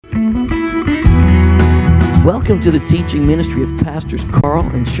Welcome to the teaching ministry of Pastors Karl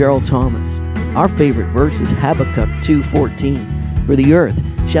and Cheryl Thomas. Our favorite verse is Habakkuk 2:14. For the earth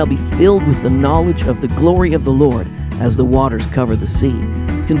shall be filled with the knowledge of the glory of the Lord as the waters cover the sea.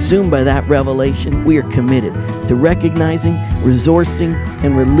 Consumed by that revelation, we are committed to recognizing, resourcing,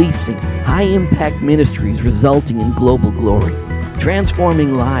 and releasing high-impact ministries resulting in global glory,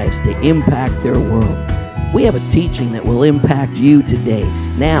 transforming lives to impact their world. We have a teaching that will impact you today.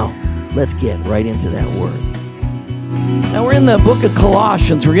 Now, let's get right into that word. Now we're in the book of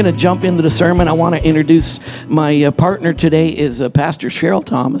Colossians. We're going to jump into the sermon. I want to introduce my partner today is Pastor Cheryl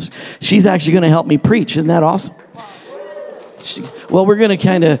Thomas. She's actually going to help me preach. Isn't that awesome? Well, we're going to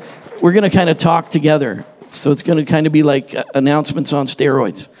kind of talk together. So it's going to kind of be like announcements on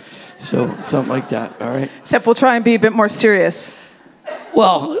steroids. So something like that. All right. Except we'll try and be a bit more serious.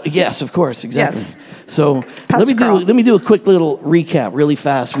 Well, yes, of course, exactly. Yes. So let me do a quick little recap really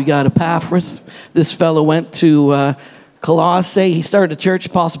fast. We got Epaphras. This fellow went to Colosse. He started a church.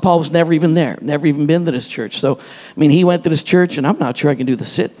 Apostle Paul was never even there, never even been to this church. So, I mean, he went to this church, and I'm not sure I can do the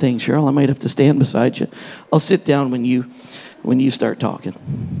sit thing, Cheryl. I might have to stand beside you. I'll sit down when you start talking.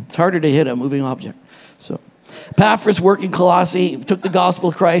 It's harder to hit a moving object. So Epaphras worked in Colosse, took the gospel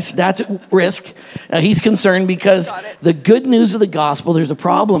of Christ. That's at risk. He's concerned because the good news of the gospel, there's a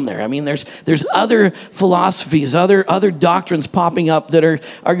problem there. I mean, there's other philosophies, other doctrines popping up that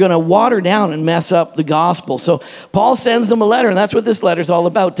are going to water down and mess up the gospel. So Paul sends them a letter, and that's what this letter is all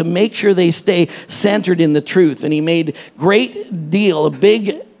about, to make sure they stay centered in the truth. And he made a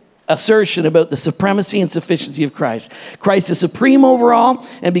big assertion about the supremacy and sufficiency of Christ. Christ is supreme over all,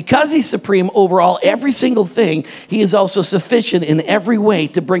 and because he's supreme over all, every single thing, he is also sufficient in every way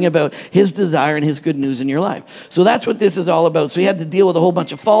to bring about his desire and his good news in your life. So that's what this is all about. So he had to deal with a whole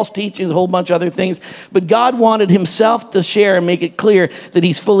bunch of false teachings, a whole bunch of other things, but God wanted himself to share and make it clear that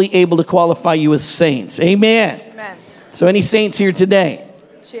he's fully able to qualify you as saints. Amen. Amen. So any saints here today?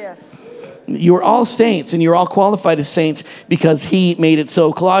 Cheers. You're all saints, and you're all qualified as saints because he made it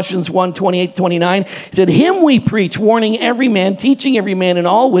so. Colossians 1:28-29 said, "Him we preach, warning every man, teaching every man in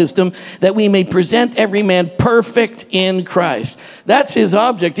all wisdom, that we may present every man perfect in Christ." That's his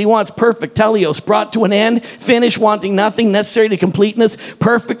object. He wants perfect, teleos, brought to an end, finished, wanting nothing, necessary to completeness,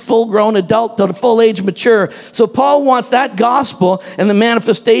 perfect, full-grown, adult, to the full age, mature. So Paul wants that gospel and the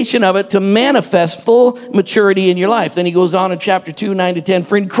manifestation of it to manifest full maturity in your life. Then he goes on in chapter 2, 9-10,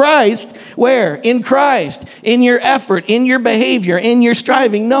 "For in Christ," where? In Christ. In your effort, in your behavior, in your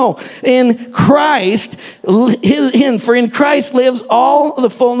striving. No. In Christ, for in Christ lives all the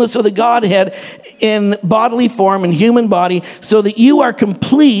fullness of the Godhead in bodily form and human body, so that you are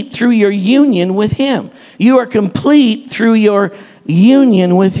complete through your union with him. You are complete through your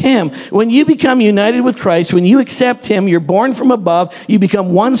union with him. When you become united with Christ, when you accept him, you're born from above, you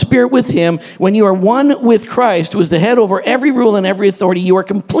become one spirit with him. When you are one with Christ, who is the head over every rule and every authority, you are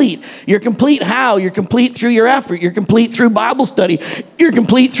complete. You're complete how? You're complete through your effort. You're complete through Bible study. You're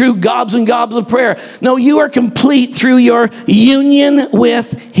complete through gobs and gobs of prayer. No, you are complete through your union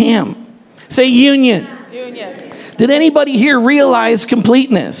with him. Say union. Union. Did anybody here realize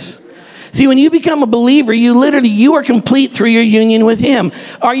completeness? See, when you become a believer, you are complete through your union with him.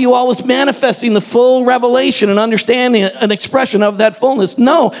 Are you always manifesting the full revelation and understanding an expression of that fullness?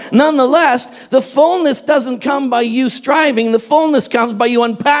 No. Nonetheless, the fullness doesn't come by you striving. The fullness comes by you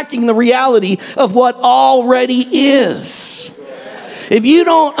unpacking the reality of what already is. If you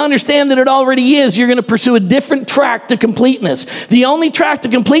don't understand that it already is, you're going to pursue a different track to completeness. The only track to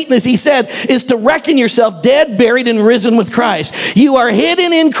completeness, he said, is to reckon yourself dead, buried, and risen with Christ. You are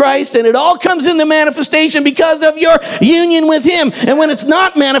hidden in Christ, and it all comes into manifestation because of your union with him. And when it's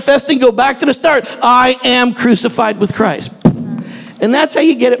not manifesting, go back to the start. I am crucified with Christ. And that's how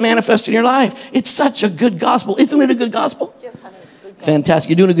you get it manifest in your life. It's such a good gospel. Isn't it a good gospel? Yes, honey, it's a good gospel. Fantastic.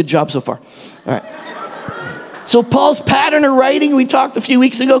 You're doing a good job so far. All right. So Paul's pattern of writing, we talked a few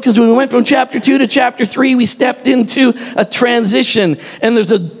weeks ago, because when we went from chapter 2 to chapter 3, we stepped into a transition. And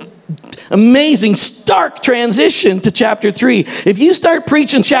there's an amazing, stark transition to chapter 3. If you start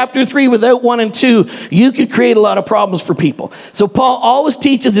preaching chapter 3 without 1 and 2, you could create a lot of problems for people. So Paul always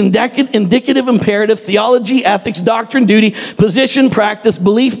teaches indicative, imperative, theology, ethics, doctrine, duty, position, practice,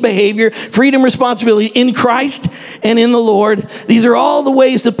 belief, behavior, freedom, responsibility in Christ and in the Lord. These are all the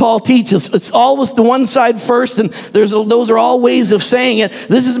ways that Paul teaches. It's always the one side first, and those are all ways of saying it.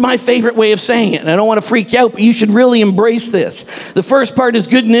 This is my favorite way of saying it, and I don't want to freak you out, but you should really embrace this. The first part is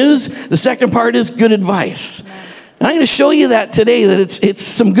good news. The second part is good advice. And I'm going to show you that today, that it's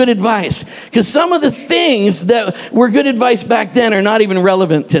some good advice. Because some of the things that were good advice back then are not even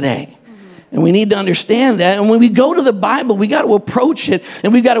relevant today. And we need to understand that. And when we go to the Bible, we got to approach it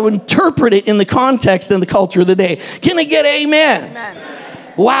and we got to interpret it in the context and the culture of the day. Can I get amen? Amen.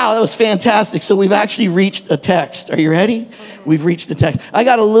 Wow, that was fantastic. So we've actually reached a text. Are you ready? We've reached the text. I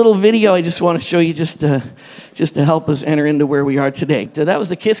got a little video I just want to show you just to help us enter into where we are today. So that was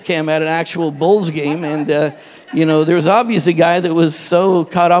the kiss cam at an actual Bulls game. And, there was obviously a guy that was so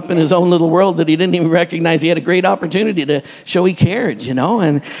caught up in his own little world that he didn't even recognize he had a great opportunity to show he cared,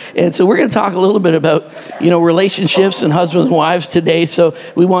 And so we're going to talk a little bit about, relationships and husbands and wives today. So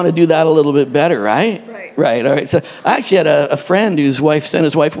we want to do that a little bit better, right? Right. All right. So I actually had a friend whose wife sent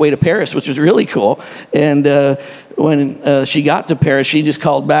his wife away to Paris, which was really cool. And when she got to Paris, she just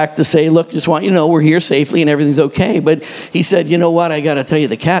called back to say, look, just want you to know we're here safely and everything's okay. But he said, you know what? I got to tell you,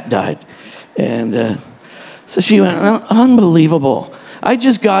 the cat died. And so she went, unbelievable. I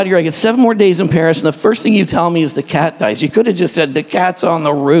just got here. I get 7 more days in Paris. And the first thing you tell me is the cat dies. You could have just said the cat's on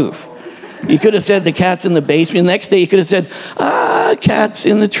the roof. You could have said the cat's in the basement. The next day you could have said, cat's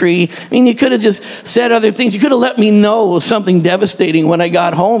in the tree. I mean, you could have just said other things. You could have let me know of something devastating when I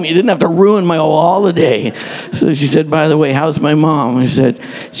got home. You didn't have to ruin my whole holiday. So she said, by the way, how's my mom? I said,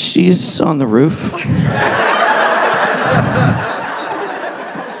 she's on the roof.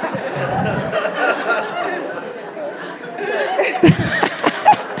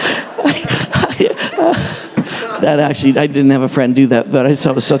 That actually, I didn't have a friend do that, but I thought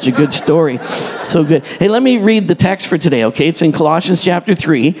it was such a good story. So good. Hey, let me read the text for today, okay? It's in Colossians chapter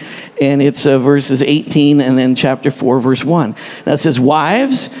 3, and it's verses 18, and then chapter 4, verse 1. That says,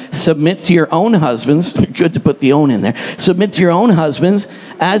 wives, submit to your own husbands. Good to put the own in there. Submit to your own husbands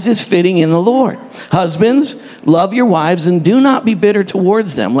as is fitting in the Lord. Husbands, love your wives and do not be bitter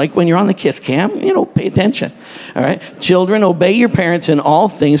towards them. Like when you're on the kiss cam, pay attention. All right. Children, obey your parents in all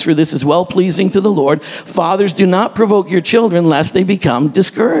things, for this is well-pleasing to the Lord. Fathers, do not provoke your children lest they become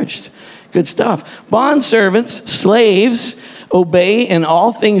discouraged. Good stuff. Bondservants, slaves, obey in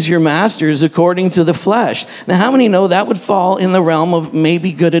all things your masters according to the flesh. Now, how many know that would fall in the realm of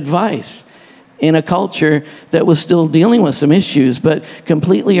maybe good advice in a culture that was still dealing with some issues, but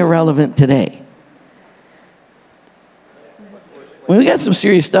completely irrelevant today? We got some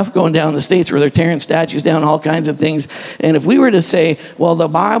serious stuff going down in the States where they're tearing statues down, all kinds of things. And if we were to say, well, the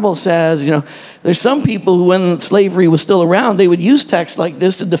Bible says, there's some people who, when slavery was still around, they would use texts like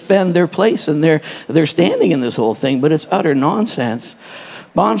this to defend their place and their standing in this whole thing. But it's utter nonsense.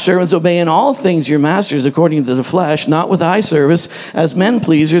 Bondservants, obey in all things your masters according to the flesh, not with eye service as men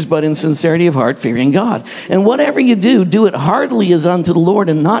pleasers, but in sincerity of heart, fearing God. And whatever you do, do it heartily as unto the Lord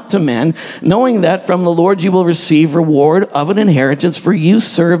and not to men, knowing that from the Lord you will receive reward of an inheritance, for you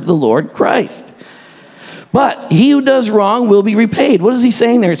serve the Lord Christ. But he who does wrong will be repaid. What is he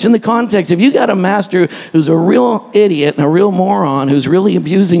saying there? It's in the context. If you got a master who's a real idiot and a real moron who's really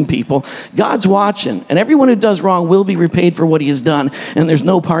abusing people, God's watching. And everyone who does wrong will be repaid for what he has done. And there's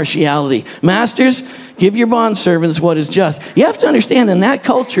no partiality. Masters, give your bondservants what is just. You have to understand, in that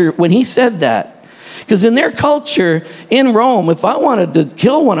culture, when he said that, because in their culture, in Rome, if I wanted to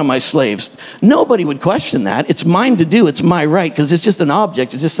kill one of my slaves, nobody would question that. It's mine to do. It's my right, because it's just an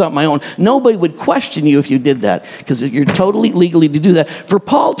object. It's just something I own. Nobody would question you if you did that, because you're totally legally to do that. For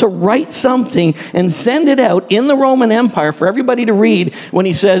Paul to write something and send it out in the Roman Empire for everybody to read when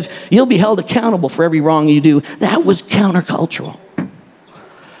he says, you'll be held accountable for every wrong you do, that was countercultural.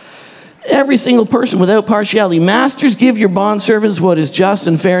 Every single person without partiality. Masters, give your bondservants what is just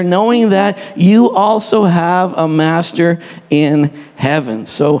and fair, knowing that you also have a master in heaven.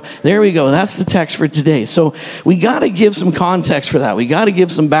 So there we go. That's the text for today. So we got to give some context for that. We got to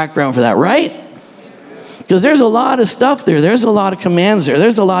give some background for that, right? Because there's a lot of stuff there. There's a lot of commands there.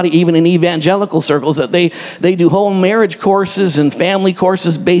 There's a lot of, even in evangelical circles, that they do whole marriage courses and family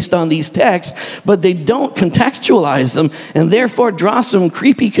courses based on these texts, but they don't contextualize them and therefore draw some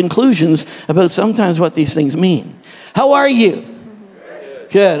creepy conclusions about sometimes what these things mean. How are you?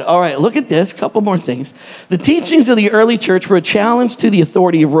 Good. All right, look at this. A couple more things. The teachings of the early church were a challenge to the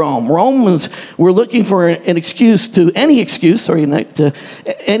authority of Rome. Romans were looking for an excuse to any excuse. I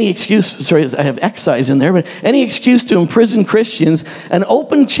have excise in there, but any excuse to imprison Christians. An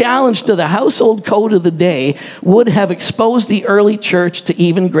open challenge to the household code of the day would have exposed the early church to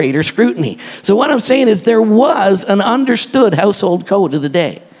even greater scrutiny. So what I'm saying is there was an understood household code of the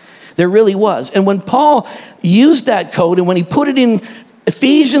day. There really was. And when Paul used that code, and when he put it in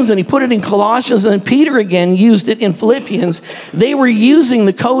Ephesians and he put it in Colossians, and then Peter again used it in Philippians, they were using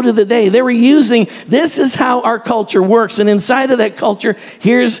the code of the day. They were using, this is how our culture works. And inside of that culture,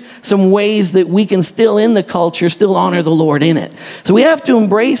 here's some ways that we can still in the culture, still honor the Lord in it. So we have to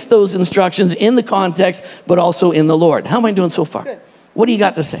embrace those instructions in the context, but also in the Lord. How am I doing so far? Good. What do you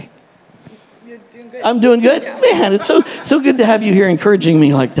got to say? I'm doing good? Man, it's so good to have you here encouraging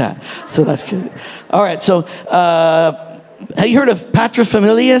me like that. So that's good. All right, so have you heard of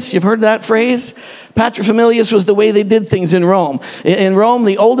paterfamilias? You've heard that phrase? Paterfamilias was the way they did things in Rome. In Rome,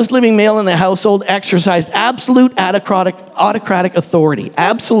 the oldest living male in the household exercised absolute autocratic authority.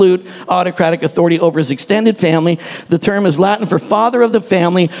 Absolute autocratic authority over his extended family. The term is Latin for father of the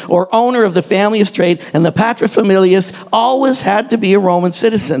family or owner of the family estate. And the paterfamilias always had to be a Roman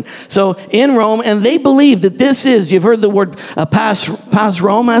citizen. So in Rome, and they believed that this is, you've heard the word pas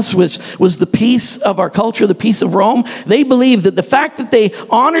Romas, which was the peace of our culture, the peace of Rome. They believed that the fact that they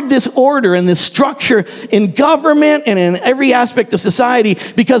honored this order and this structure in government and in every aspect of society,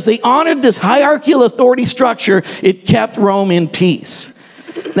 because they honored this hierarchical authority structure, it kept Rome in peace.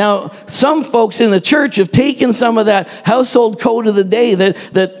 Now, some folks in the church have taken some of that household code of the day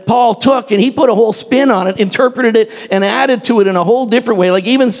that Paul took, and he put a whole spin on it, interpreted it, and added to it in a whole different way. Like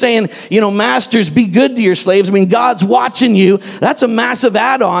even saying, masters, be good to your slaves. I mean, God's watching you. That's a massive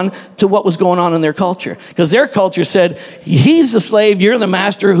add-on to what was going on in their culture. Because their culture said, he's the slave, you're the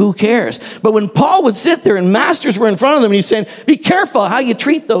master, who cares? But when Paul would sit there and masters were in front of them, and he's saying, be careful how you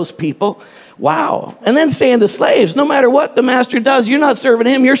treat those people. Wow. And then saying to slaves, no matter what the master does, you're not serving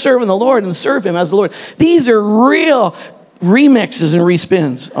him, you're serving the Lord, and serve him as the Lord. These are real remixes and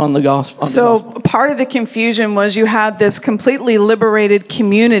respins on the gospel. Part of the confusion was you had this completely liberated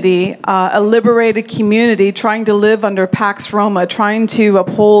community, a liberated community trying to live under Pax Roma, trying to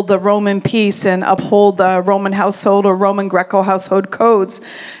uphold the Roman peace and uphold the Roman household or Roman Greco household codes.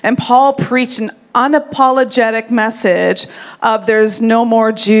 And Paul preached an unapologetic message of there's no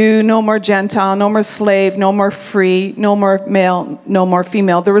more Jew, no more Gentile, no more slave, no more free, no more male, no more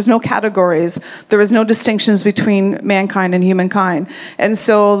female. There was no categories. There was no distinctions between mankind and humankind. And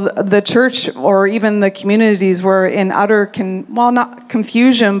so the church or even the communities were in utter, not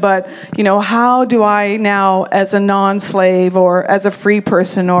confusion, but, how do I now as a non-slave or as a free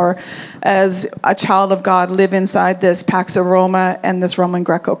person or as a child of God live inside this Pax Roma and this Roman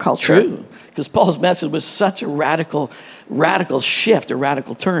Greco culture? True. Because Paul's message was such a radical shift, a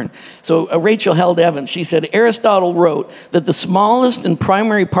radical turn. So Rachel Held Evans, she said, Aristotle wrote that the smallest and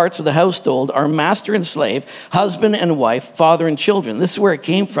primary parts of the household are master and slave, husband and wife, father and children. This is where it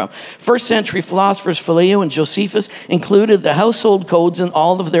came from. First century philosophers Phileo and Josephus included the household codes in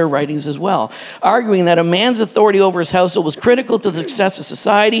all of their writings as well, arguing that a man's authority over his household was critical to the success of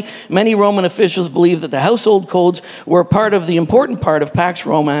society. Many Roman officials believed that the household codes were the important part of Pax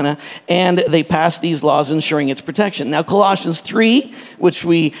Romana, and they passed these laws ensuring its protection. Now, Colossians 3, which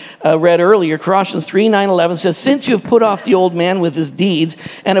we read earlier, Colossians 3, 9, 11 says, since you have put off the old man with his deeds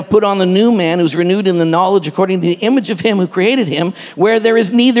and have put on the new man who's renewed in the knowledge according to the image of him who created him, where there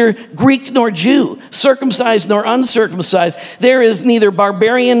is neither Greek nor Jew, circumcised nor uncircumcised, there is neither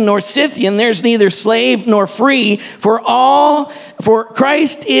barbarian nor Scythian, there's neither slave nor free, for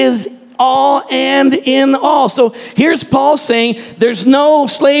Christ is all and in all. So here's Paul saying there's no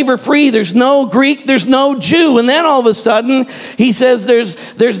slave or free, there's no Greek, there's no Jew. And then all of a sudden he says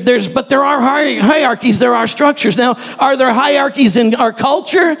but there are hierarchies, there are structures. Now, are there hierarchies in our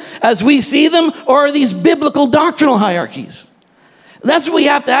culture as we see them, or are these biblical doctrinal hierarchies? That's what we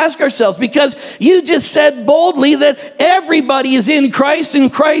have to ask ourselves, because you just said boldly that everybody is in Christ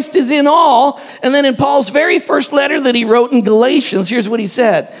and Christ is in all. And then in Paul's very first letter that he wrote in Galatians, here's what he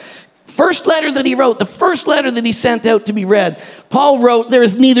said. First letter that he wrote, the first letter that he sent out to be read, Paul wrote, there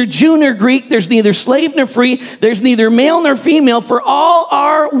is neither Jew nor Greek, there's neither slave nor free, there's neither male nor female, for all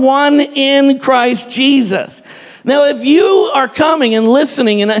are one in Christ Jesus. Now, if you are coming and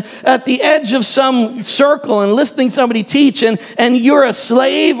listening and at the edge of some circle and listening to somebody teach, and you're a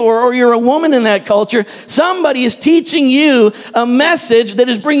slave or you're a woman in that culture, somebody is teaching you a message that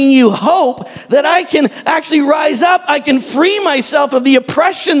is bringing you hope that I can actually rise up, I can free myself of the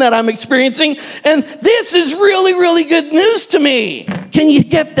oppression that I'm experiencing, and this is really, really good news to me. Can you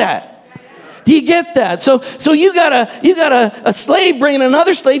get that? Do you get that? So you got a slave bringing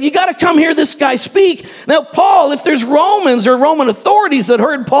another slave. You got to come hear this guy speak. Now, Paul, if there's Romans or Roman authorities that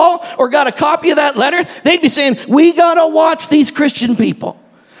heard Paul or got a copy of that letter, they'd be saying, we got to watch these Christian people.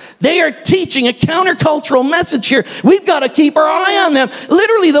 They are teaching a countercultural message here. We've got to keep our eye on them.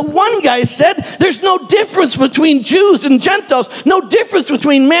 Literally, the one guy said, there's no difference between Jews and Gentiles, no difference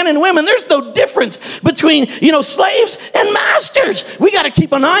between men and women. There's no difference between, slaves and masters. We got to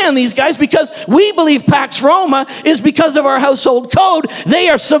keep an eye on these guys, because we believe Pax Roma is because of our household code. They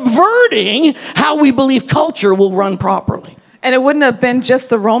are subverting how we believe culture will run properly. And it wouldn't have been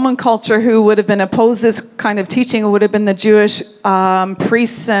just the Roman culture who would have been opposed to this kind of teaching. It would have been the Jewish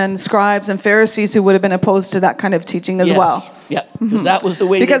priests and scribes and Pharisees who would have been opposed to that kind of teaching as well. Yep. Because that was the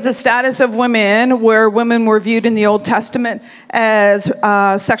way. Because the status of women, where women were viewed in the Old Testament as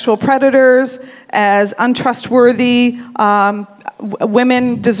sexual predators, as untrustworthy.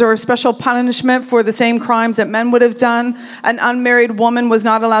 Women deserve special punishment for the same crimes that men would have done. An unmarried woman was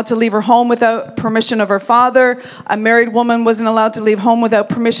not allowed to leave her home without permission of her father. A married woman wasn't allowed to leave home without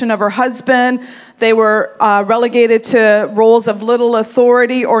permission of her husband. They were relegated to roles of little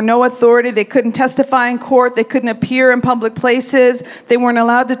authority or no authority. They couldn't testify in court. They couldn't appear in public places. They weren't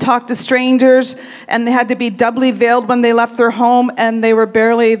allowed to talk to strangers. And they had to be doubly veiled when they left their home. And they were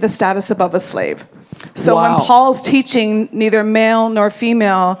barely the status above a slave. So Wow. when Paul's teaching neither male nor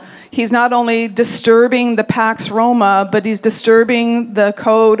female, he's not only disturbing the Pax Roma, but he's disturbing the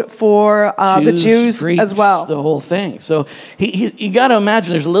code for the Jews Greeks, as well. The whole thing. So you got to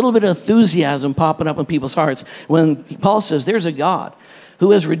imagine there's a little bit of enthusiasm popping up in people's hearts when Paul says there's a God who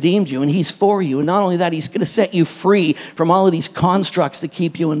has redeemed you, and he's for you. And not only that, he's going to set you free from all of these constructs that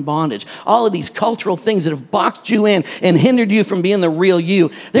keep you in bondage, all of these cultural things that have boxed you in and hindered you from being the real you.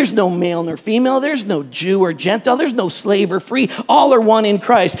 There's no male nor female. There's no Jew or Gentile. There's no slave or free. All are one in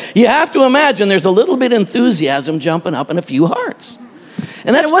Christ. You have to imagine there's a little bit of enthusiasm jumping up in a few hearts.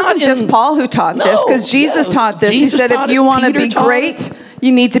 And It wasn't just Paul who taught this, because Jesus taught this. Jesus He said, if you want to be great,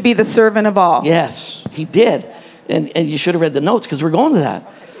 you need to be the servant of all. Yes, he did. And you should have read the notes because we're going to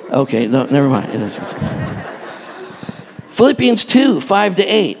that. Okay, no, never mind. Philippians 2,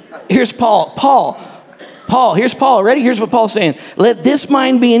 5-8. Here's Paul, here's Paul. Ready? Here's what Paul's saying. Let this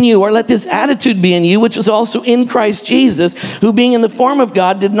mind be in you, or let this attitude be in you, which was also in Christ Jesus, who being in the form of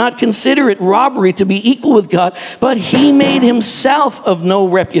God did not consider it robbery to be equal with God, but he made himself of no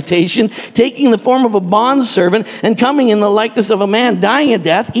reputation, taking the form of a bondservant and coming in the likeness of a man, dying a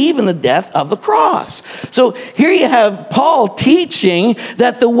death, even the death of the cross. So here you have Paul teaching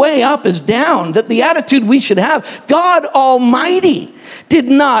that the way up is down, that the attitude we should have. God Almighty did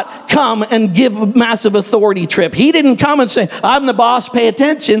not come and give a massive authority trip. He didn't come and say, I'm the boss, pay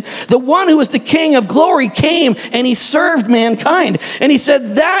attention. The one who is the King of glory came and he served mankind. And he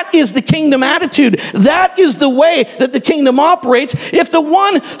said, that is the kingdom attitude. That is the way that the kingdom operates. If the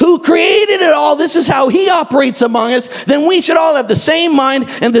one who created it all, this is how he operates among us, then we should all have the same mind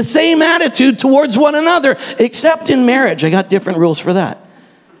and the same attitude towards one another, except in marriage. I got different rules for that.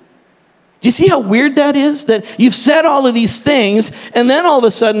 Do you see how weird that is? That you've said all of these things, and then all of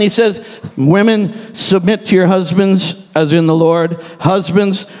a sudden he says, women, submit to your husbands as in the Lord.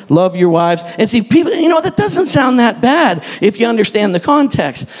 Husbands, love your wives. And see, people, that doesn't sound that bad if you understand the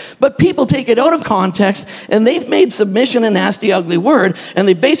context. But people take it out of context, and they've made submission a nasty, ugly word, and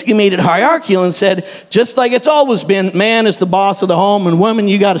they basically made it hierarchical and said, just like it's always been, man is the boss of the home, and women,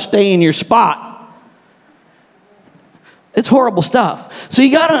 you got to stay in your spot. It's horrible stuff. So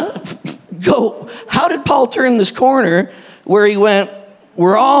you got to go, how did Paul turn this corner where he went,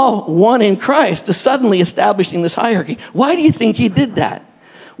 we're all one in Christ, to suddenly establishing this hierarchy? Why do you think he did that?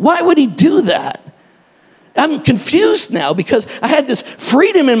 Why would he do that? I'm confused now because I had this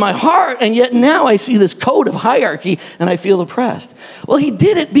freedom in my heart, and yet now I see this code of hierarchy and I feel oppressed. Well, he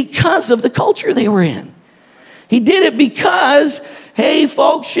did it because of the culture they were in. He did it because, hey,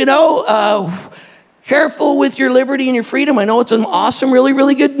 folks, careful with your liberty and your freedom. I know it's an awesome, really,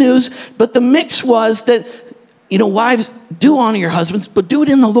 really good news, but the mix was that, wives, do honor your husbands, but do it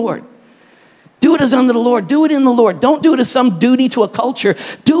in the Lord. Do it as unto the Lord. Do it in the Lord. Don't do it as some duty to a culture.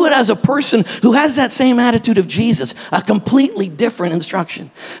 Do it as a person who has that same attitude of Jesus, a completely different instruction.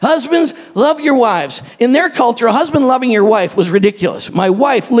 Husbands, love your wives. In their culture, a husband loving your wife was ridiculous. My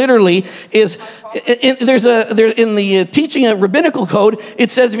wife literally is, in the teaching of rabbinical code, it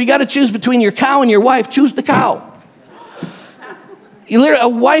says if you got to choose between your cow and your wife, choose the cow. A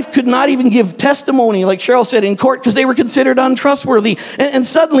wife could not even give testimony, like Cheryl said, in court because they were considered untrustworthy. And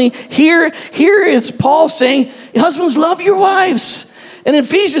suddenly, here is Paul saying, husbands, love your wives. And in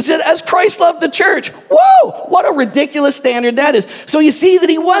Ephesians said, as Christ loved the church. Whoa, what a ridiculous standard that is. So you see that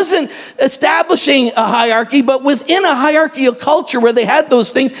he wasn't establishing a hierarchy, but within a hierarchical culture where they had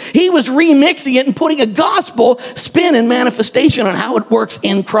those things, he was remixing it and putting a gospel spin and manifestation on how it works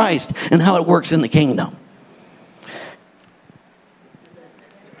in Christ and how it works in the kingdom.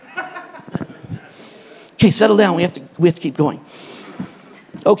 Okay, settle down. We have to keep going.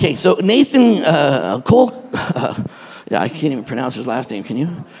 Okay, so Nathan Cole, I can't even pronounce his last name. Can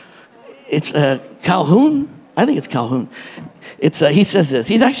you? It's Calhoun. I think it's Calhoun. He says this.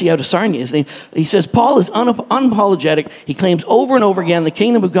 He's actually out of Sarnia. His name. He says Paul is unapologetic. He claims over and over again the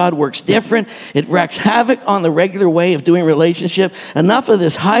kingdom of God works different. It wreaks havoc on the regular way of doing relationship. Enough of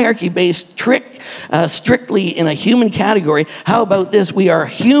this hierarchy-based trick, strictly in a human category. How about this? We are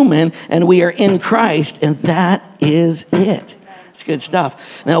human and we are in Christ, and that is it. It's good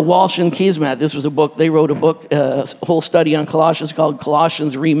stuff. Now, Walsh and Kismet, this was a book. They wrote a book, a whole study on Colossians called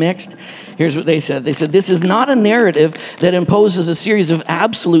Colossians Remixed. Here's what they said. They said, this is not a narrative that imposes a series of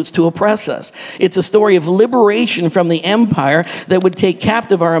absolutes to oppress us. It's a story of liberation from the empire that would take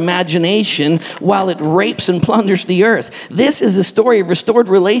captive our imagination while it rapes and plunders the earth. This is a story of restored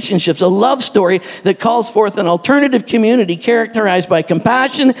relationships, a love story that calls forth an alternative community characterized by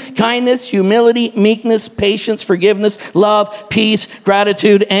compassion, kindness, humility, meekness, patience, forgiveness, love, peace,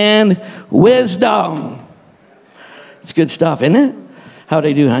 gratitude, and wisdom. It's good stuff, isn't it? How'd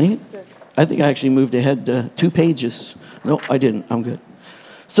I do, honey? I think I actually moved ahead 2 pages. No, I didn't. I'm good.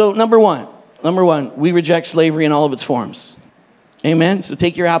 So number one, we reject slavery in all of its forms. Amen? So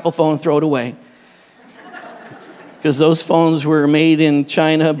take your Apple phone, throw it away. Because those phones were made in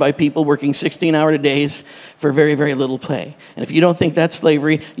China by people working 16-hour days for very, very little pay. And if you don't think that's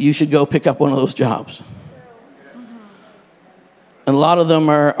slavery, you should go pick up one of those jobs. And a lot of them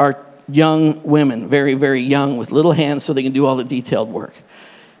are young women, very, very young, with little hands so they can do all the detailed work.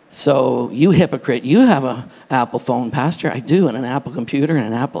 So you hypocrite, you have an Apple phone, Pastor. I do, and an Apple computer and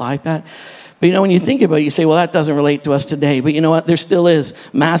an Apple iPad. But you know, when you think about it, you say, well, that doesn't relate to us today. But you know what? There still is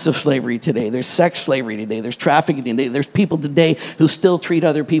massive slavery today. There's sex slavery today. There's trafficking today. There's people today who still treat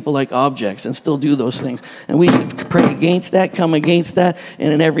other people like objects and still do those things. And we should pray against that, come against that,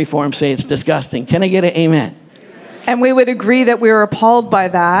 and in every form say it's disgusting. Can I get an amen? And we would agree that we are appalled by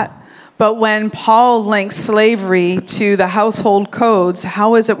that. But when Paul links slavery to the household codes,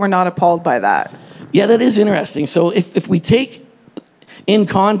 how is it we're not appalled by that? Yeah, that is interesting. So if we take in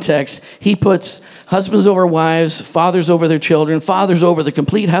context, he puts husbands over wives, fathers over their children, fathers over the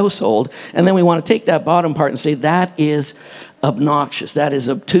complete household. And then we want to take that bottom part and say that is obnoxious, that is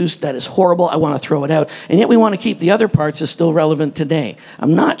obtuse, that is horrible, I want to throw it out. And yet we want to keep the other parts as still relevant today.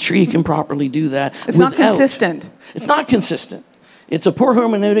 I'm not sure you can properly do that. It's not consistent. It's not consistent. It's a poor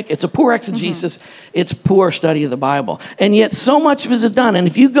hermeneutic. It's a poor exegesis. It's poor study of the Bible. And yet so much of it is done. And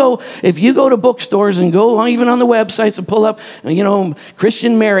if you go to bookstores and go even on the websites and pull up,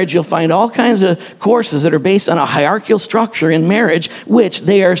 Christian marriage, you'll find all kinds of courses that are based on a hierarchical structure in marriage, which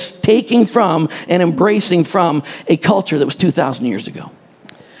they are taking from and embracing from a culture that was 2,000 years ago.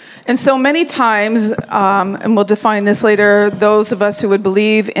 And so many times, and we'll define this later, those of us who would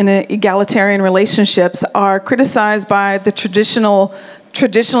believe in egalitarian relationships are criticized by the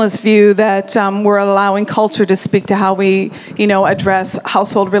traditionalist view that we're allowing culture to speak to how we, address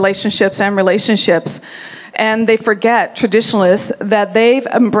household relationships and relationships. And they forget, traditionalists, that they've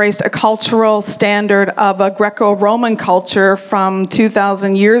embraced a cultural standard of a Greco-Roman culture from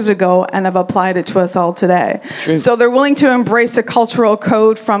 2,000 years ago and have applied it to us all today. True. So they're willing to embrace a cultural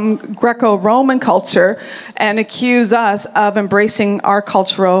code from Greco-Roman culture and accuse us of embracing our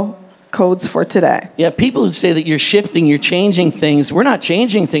cultural codes for today. Yeah, people who say that you're shifting, you're changing things. We're not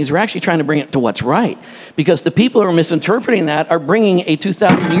changing things. We're actually trying to bring it to what's right. Because the people who are misinterpreting that are bringing a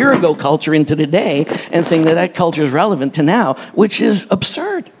 2,000 year ago culture into today and saying that culture is relevant to now, which is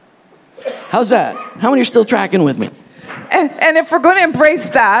absurd. How's that? How many are still tracking with me? And if we're going to embrace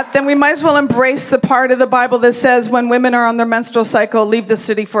that, then we might as well embrace the part of the Bible that says when women are on their menstrual cycle, leave the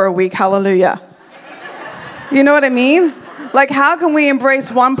city for a week. Hallelujah. You know what I mean? Like, how can we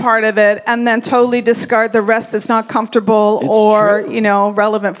embrace one part of it and then totally discard the rest that's not comfortable or,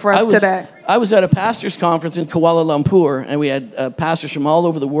 relevant for us today? I was at a pastor's conference in Kuala Lumpur, and we had pastors from all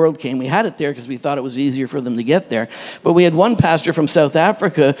over the world came. We had it there because we thought it was easier for them to get there. But we had one pastor from South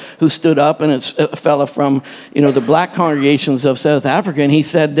Africa who stood up, and it's a fella from, the black congregations of South Africa, and he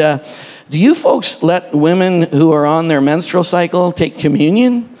said, do you folks let women who are on their menstrual cycle take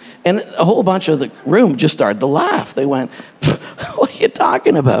communion? And a whole bunch of the room just started to laugh. They went, what are you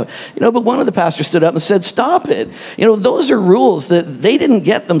talking about? But one of the pastors stood up and said, stop it. Those are rules that they didn't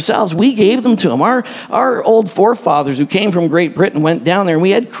get themselves. We gave them to them. Our old forefathers who came from Great Britain went down there and we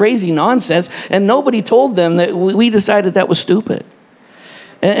had crazy nonsense and nobody told them that we decided that was stupid.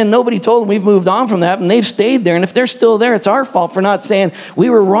 And nobody told them we've moved on from that, and they've stayed there. And if they're still there, it's our fault for not saying we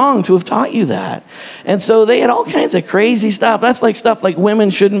were wrong to have taught you that. And so they had all kinds of crazy stuff. That's like stuff like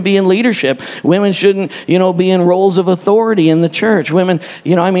women shouldn't be in leadership. Women shouldn't, be in roles of authority in the church. Women,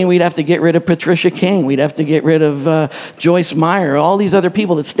 we'd have to get rid of Patricia King. We'd have to get rid of Joyce Meyer. All these other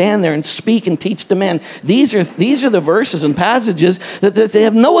people that stand there and speak and teach the men. These are the verses and passages that they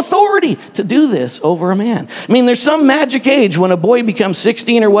have no authority to do this over a man. There's some magic age when a boy becomes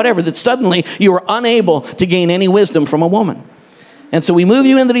 16 or whatever, that suddenly you are unable to gain any wisdom from a woman. And so we move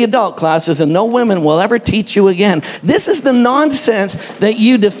you into the adult classes and no women will ever teach you again. This is the nonsense that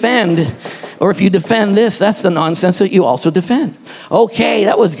you defend. Or if you defend this, that's the nonsense that you also defend. Okay,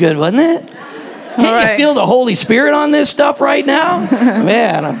 that was good, wasn't it? Can't you feel the Holy Spirit on this stuff right now?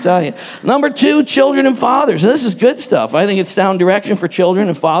 Man, I'm telling you. Number 2, children and fathers. This is good stuff. I think it's sound direction for children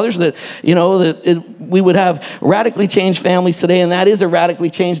and fathers that, we would have radically changed families today, and that is a radically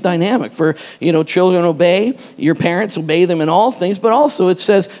changed dynamic. For, children obey your parents, obey them in all things, but also it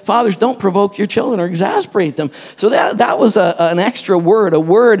says, fathers, don't provoke your children or exasperate them. So that was an extra word, a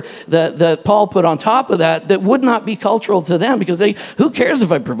word that Paul put on top of that would not be cultural to them, because who cares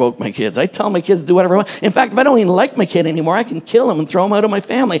if I provoke my kids? I tell my kids to do whatever I want. In fact, if I don't even like my kid anymore, I can kill him and throw him out of my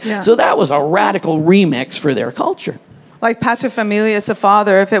family. Yeah. So that was a radical remix for their culture. Like paterfamilias, a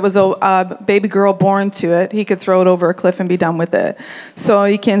father, if it was a baby girl born to it, he could throw it over a cliff and be done with it. So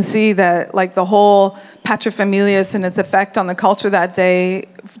you can see that like the whole paterfamilias and its effect on the culture that day,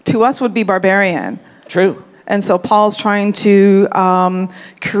 to us would be barbarian. True. And so Paul's trying to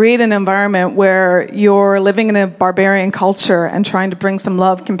create an environment where you're living in a barbarian culture and trying to bring some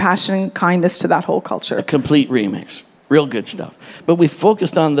love, compassion, and kindness to that whole culture. A complete remix. Real good stuff. But we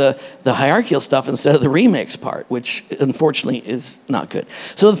focused on the hierarchical stuff instead of the remix part, which unfortunately is not good.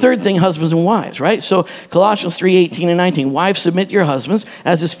 So the third thing, husbands and wives, right? So Colossians 3:18 and 19. Wives, submit to your husbands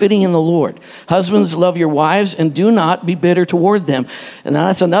as is fitting in the Lord. Husbands, love your wives and do not be bitter toward them. And now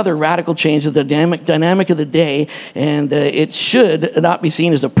that's another radical change of the dynamic of the day. And it should not be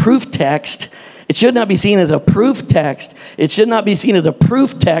seen as a proof text. It should not be seen as a proof text. It should not be seen as a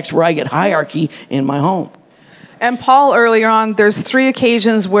proof text where I get hierarchy in my home. And Paul, earlier on, there's 3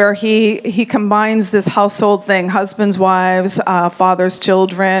 occasions where he combines this household thing, husbands, wives, fathers,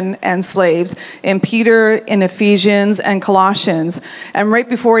 children, and slaves, in Peter, in Ephesians, and Colossians. And right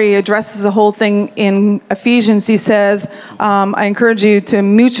before he addresses the whole thing in Ephesians, he says, I encourage you to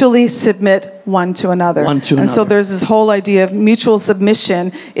mutually submit one to another. And so there's this whole idea of mutual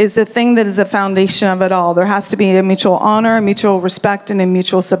submission is the thing that is the foundation of it all. There has to be a mutual honor, a mutual respect, and a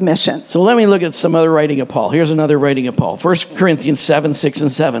mutual submission. So let me look at some other writing of Paul. Here's another writing of Paul. 1 Corinthians 7, 6,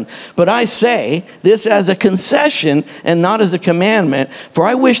 and 7. But I say this as a concession and not as a commandment, for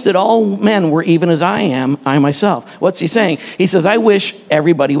I wish that all men were even as I am, I myself. What's he saying? He says, I wish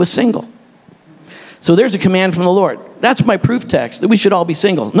everybody was single. So there's a command from the Lord. That's my proof text, that we should all be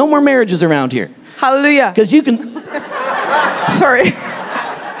single. No more marriages around here. Hallelujah. Because you can... Sorry.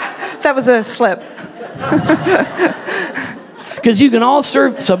 That was a slip. Because you can all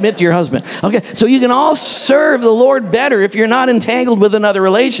submit to your husband. Okay, so you can all serve the Lord better if you're not entangled with another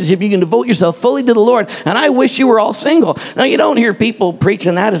relationship. You can devote yourself fully to the Lord. And I wish you were all single. Now, you don't hear people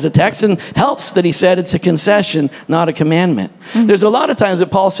preaching that as a text, and helps that he said it's a concession, not a commandment. Mm-hmm. There's a lot of times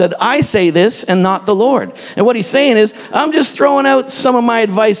that Paul said, I say this and not the Lord. And what he's saying is, I'm just throwing out some of my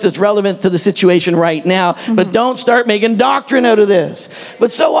advice that's relevant to the situation right now, but don't start making doctrine out of this.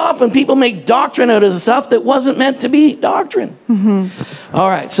 But so often people make doctrine out of the stuff that wasn't meant to be doctrine. Mm-hmm. All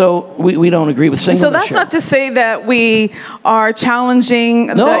right, so we don't agree with singleness. So that's not to say that we are challenging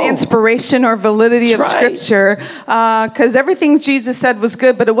the inspiration or validity of Scripture, because everything Jesus said was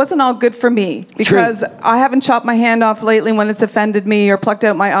good, but it wasn't all good for me, because I haven't chopped my hand off lately when it's offended me, or plucked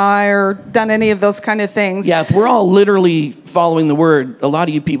out my eye, or done any of those kind of things. Yeah, if we're all literally following the word, a lot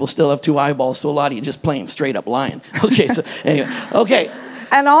of you people still have 2 eyeballs, so a lot of you just plain straight up lying. Okay, so anyway, okay.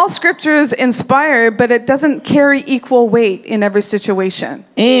 And all Scripture is inspired, but it doesn't carry equal weight in every situation.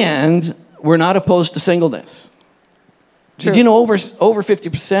 And we're not opposed to singleness. True. Did you know over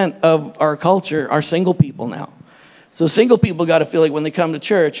 50% of our culture are single people now? So single people got to feel like when they come to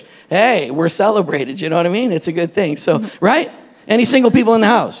church, hey, we're celebrated. You know what I mean? It's a good thing. So, right? Any single people in the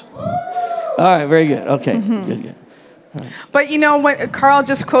house? All right, very good. Okay, good. But you know what, Karl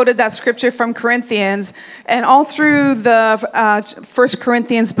just quoted that scripture from Corinthians, and all through the 1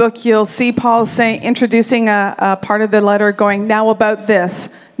 Corinthians book, you'll see Paul introducing a part of the letter going, now about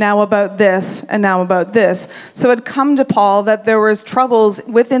this, now about this, and now about this. So it had come to Paul that there was troubles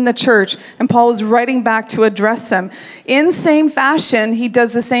within the church, and Paul was writing back to address them. In same fashion, he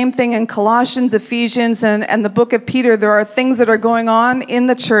does the same thing in Colossians, Ephesians, and the book of Peter. There are things that are going on in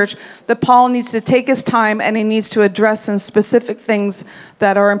the church that Paul needs to take his time, and he needs to address some specific things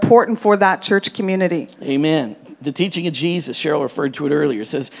that are important for that church community. Amen. The teaching of Jesus, Cheryl referred to it earlier. It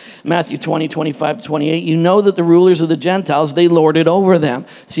says, Matthew 20, 25 to 28, you know that the rulers of the Gentiles, they lord it over them.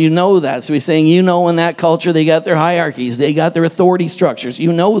 So you know that. So he's saying, you know, in that culture, they got their hierarchies. They got their authority structures.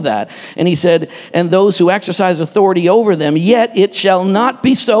 You know that. And he said, and those who exercise authority over them, yet it shall not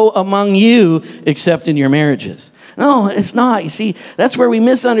be so among you except in your marriages. No, it's not. You see, that's where we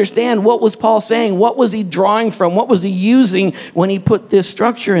misunderstand what was Paul saying. What was he drawing from? What was he using when he put this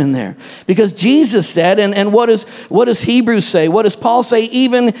structure in there? Because Jesus said, and what does Hebrews say? What does Paul say?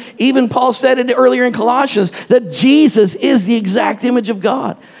 Even Paul said it earlier in Colossians, that Jesus is the exact image of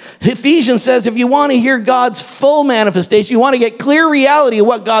God. Ephesians says if you want to hear God's full manifestation, you want to get clear reality of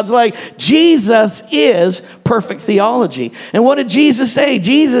what God's like, Jesus is perfect theology. And what did Jesus say?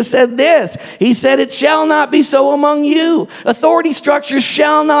 Jesus said this. He said, it shall not be so among you. Authority structures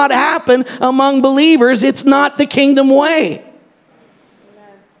shall not happen among believers. It's not the kingdom way.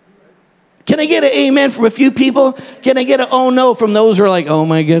 Can I get an amen from a few people? Can I get an oh no from those who are like, oh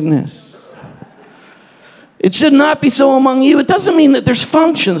my goodness? It should not be so among you. It doesn't mean that there's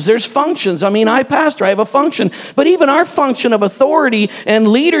functions. There's functions. I mean, I pastor, I have a function. But even our function of authority and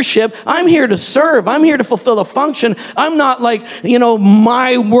leadership, I'm here to serve. I'm here to fulfill a function. I'm not like,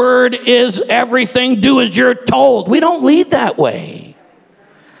 my word is everything. Do as you're told. We don't lead that way.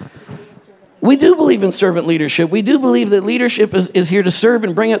 We do believe in servant leadership. We do believe that leadership is here to serve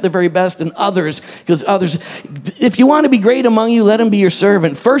and bring out the very best in others. Because others, if you want to be great among you, let him be your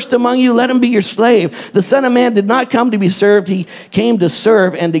servant. First among you, let him be your slave. The Son of Man did not come to be served. He came to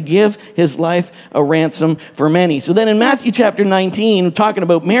serve and to give his life a ransom for many. So then in Matthew chapter 19, talking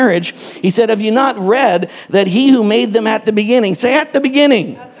about marriage, he said, have you not read that he who made them at the beginning, say at the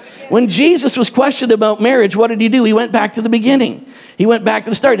beginning. When Jesus was questioned about marriage, what did he do? He went back to the beginning. He went back to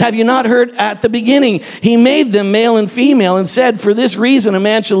the start. Have you not heard at the beginning? He made them male and female and said, for this reason, a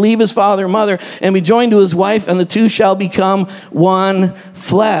man shall leave his father and mother and be joined to his wife, and the two shall become one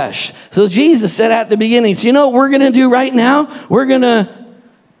flesh. So Jesus said at the beginning, so you know what we're going to do right now? We're going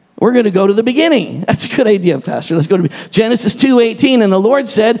to go to the beginning. That's a good idea, Pastor. Let's go to Genesis 2:18. And the Lord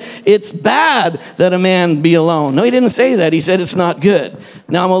said, it's bad that a man be alone. No, he didn't say that. He said it's not good.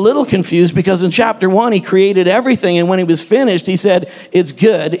 Now, I'm a little confused because in chapter 1, he created everything. And when he was finished, he said, it's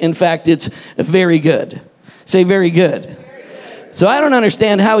good. In fact, it's very good. Say very good. Very good. So I don't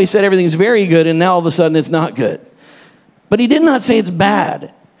understand how he said everything's very good and now all of a sudden it's not good. But he did not say it's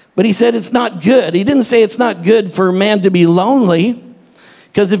bad. But he said it's not good. He didn't say it's not good for man to be lonely.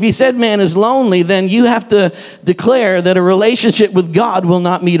 Because if he said man is lonely, then you have to declare that a relationship with God will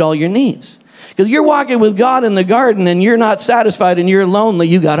not meet all your needs. Because you're walking with God in the garden and you're not satisfied and you're lonely,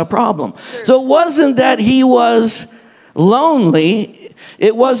 you got a problem. Sure. So it wasn't that he was lonely,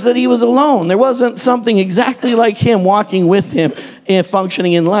 it was that he was alone. There wasn't something exactly like him walking with him and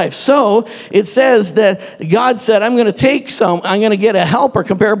functioning in life. So it says that God said, I'm going to get a helper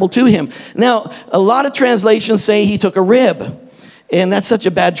comparable to him. Now, a lot of translations say he took a rib. And that's such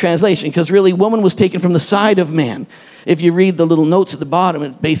a bad translation because really woman was taken from the side of man. If you read the little notes at the bottom,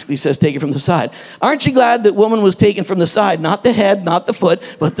 it basically says taken from the side. Aren't you glad that woman was taken from the side? Not the head, not the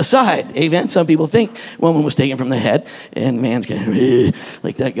foot, but the side. Amen? Some people think woman was taken from the head and man's going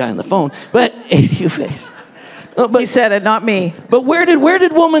like that guy on the phone. But anyways. He said it, not me. But where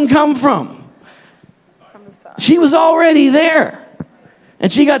did woman come from? From the side. She was already there.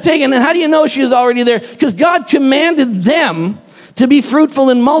 And she got taken. And how do you know she was already there? Because God commanded them to be fruitful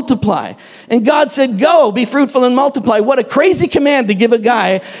and multiply. And God said, go, be fruitful and multiply. What a crazy command to give a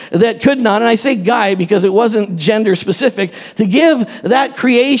guy that could not, and I say guy because it wasn't gender specific, to give that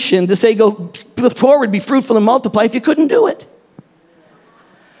creation to say, go forward, be fruitful and multiply if you couldn't do it.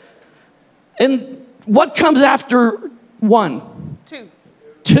 And what comes after 1?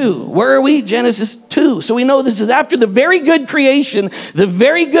 2. Where are we? Genesis 2. So we know this is after the very good creation, the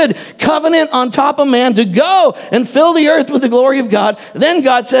very good covenant on top of man to go and fill the earth with the glory of God. Then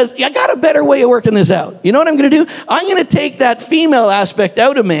God says, I got a better way of working this out. You know what I'm going to do? I'm going to take that female aspect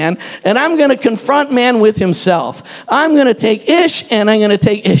out of man and I'm going to confront man with himself. I'm going to take Ish and I'm going to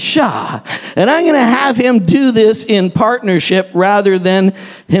take Isha. And I'm going to have him do this in partnership rather than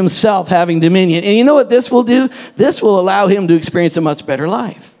himself having dominion. And you know what this will do? This will allow him to experience a much better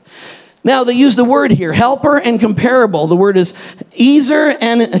life. Now, they use the word here, helper and comparable. The word is ezer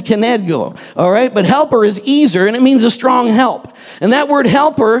and kenedgo, all right? But helper is ezer, and it means a strong help. And that word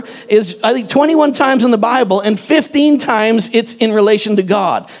helper is, I think, 21 times in the Bible, and 15 times it's in relation to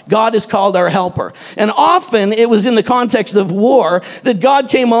God. God is called our helper. And often it was in the context of war that God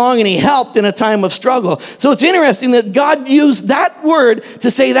came along and he helped in a time of struggle. So it's interesting that God used that word to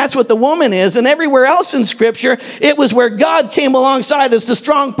say that's what the woman is, and everywhere else in Scripture, it was where God came alongside as the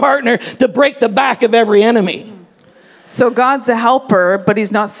strong partner to break the back of every enemy. So God's a helper, but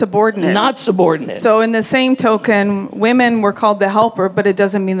he's not subordinate. Not subordinate. So in the same token, women were called the helper, but it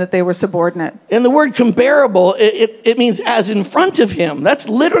doesn't mean that they were subordinate. And the word comparable, it means as in front of him. That's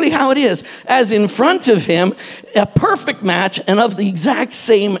literally how it is. As in front of him, a perfect match and of the exact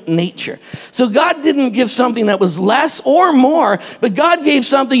same nature. So God didn't give something that was less or more, but God gave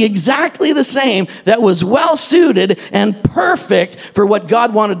something exactly the same that was well suited and perfect for what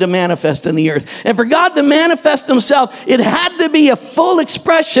God wanted to manifest in the earth. And for God to manifest himself, it had to be a full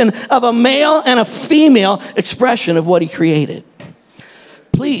expression of a male and a female expression of what he created.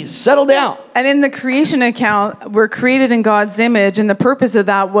 Please, settle down. And in the creation account, we're created in God's image, and the purpose of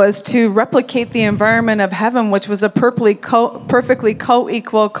that was to replicate the environment of heaven, which was a perfectly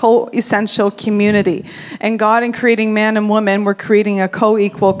co-equal, co-essential community. And God, in creating man and woman, we're creating a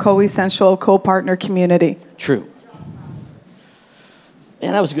co-equal, co-essential, co-partner community. True.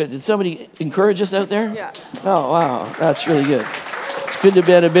 Man, that was good. Did somebody encourage us out there? Yeah. Oh, wow. That's really good. It's good to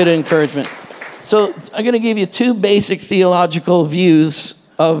get a bit of encouragement. So I'm going to give you two basic theological views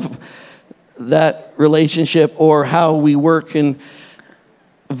of that relationship or how we work in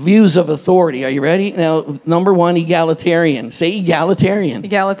views of authority. Are you ready? Now, number one, egalitarian. Say egalitarian.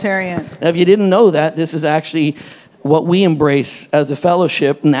 Egalitarian. Now, if you didn't know that, this is actually what we embrace as a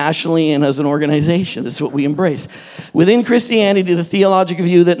fellowship nationally and as an organization. This is what we embrace. Within Christianity, the theological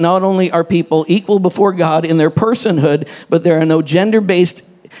view that not only are people equal before God in their personhood, but there are no gender-based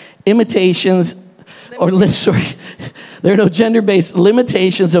there are no gender-based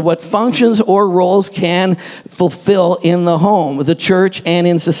limitations of what functions or roles can fulfill in the home, the church, and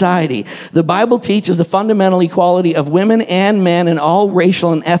in society. The Bible teaches the fundamental equality of women and men in all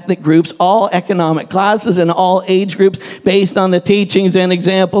racial and ethnic groups, all economic classes, and all age groups based on the teachings and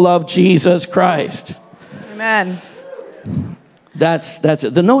example of Jesus Christ. Amen. That's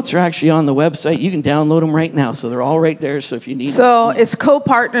it. The notes are actually on the website. You can download them right now, so they're all right there. So if you need So it's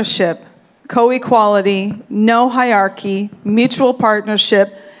co-partnership, co-equality, no hierarchy, mutual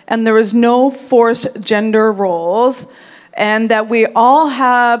partnership, and there is no forced gender roles, and that we all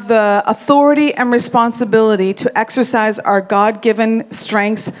have the authority and responsibility to exercise our God-given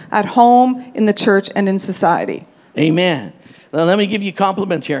strengths at home, in the church, and in society. Amen. Now, let me give you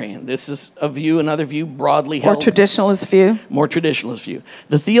complementarian. This is a view, another view broadly held. Or traditionalist view. More traditionalist view.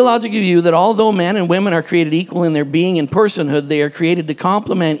 The theological view that although men and women are created equal in their being and personhood, they are created to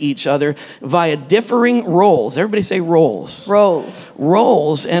complement each other via differing roles. Everybody say roles. Roles.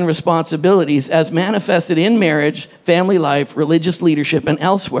 Roles and responsibilities as manifested in marriage, family life, religious leadership, and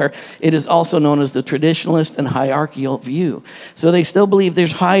elsewhere. It is also known as the traditionalist and hierarchical view. So they still believe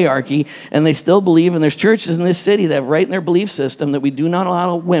there's hierarchy, and they still believe, and there's churches in this city that write in their belief system that we do not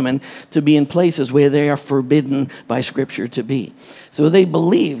allow women to be in places where they are forbidden by Scripture to be. So they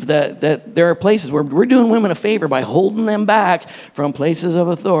believe that there are places where we're doing women a favor by holding them back from places of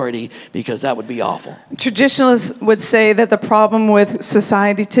authority, because that would be awful. Traditionalists would say that the problem with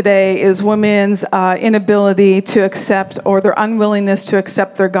society today is women's inability to accept, or their unwillingness to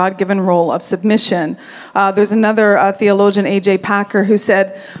accept, their God-given role of submission. There's another theologian, A.J. Packer, who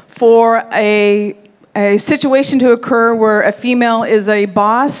said, for a situation to occur where a female is a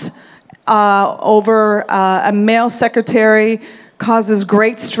boss over a male secretary causes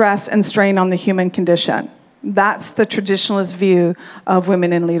great stress and strain on the human condition. That's the traditionalist view of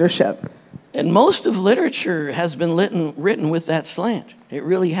women in leadership. And most of literature has been written with that slant. It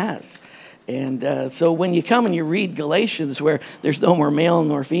really has. And so when you come and you read Galatians, where there's no more male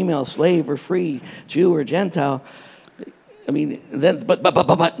nor female, slave or free, Jew or Gentile, I mean, then,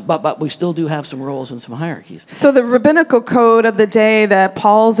 but we still do have some roles and some hierarchies. So the rabbinical code of the day that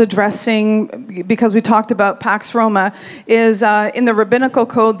Paul's addressing, because we talked about Pax Roma, is in the rabbinical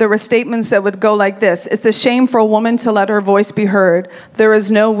code, there were statements that would go like this. It's a shame for a woman to let her voice be heard. There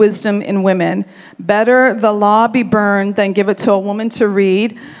is no wisdom in women. Better the law be burned than give it to a woman to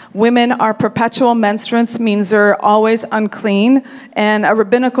read. Women are perpetual menstruants, means they're always unclean. And a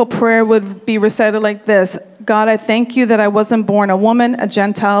rabbinical prayer would be recited like this: God, I thank you that I wasn't born a woman, a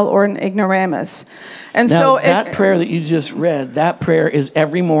Gentile, or an ignoramus. And now, so that prayer that you just read, that prayer is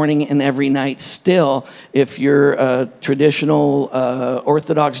every morning and every night still. If you're a traditional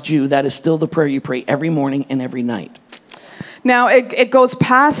Orthodox Jew, that is still the prayer you pray every morning and every night. Now, it goes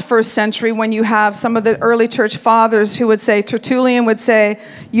past first century when you have some of the early church fathers who would say, Tertullian would say,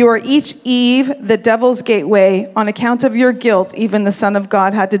 you are each Eve, the devil's gateway. On account of your guilt, even the Son of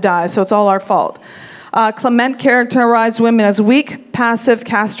God had to die, so it's all our fault. Clement characterized women as weak, passive,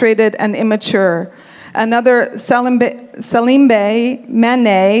 castrated, and immature. Another, Salim Salimbe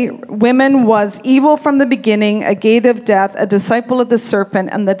Mene, women was evil from the beginning, a gate of death, a disciple of the serpent,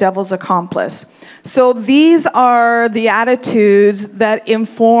 and the devil's accomplice. So these are the attitudes that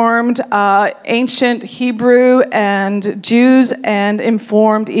informed ancient Hebrew and Jews, and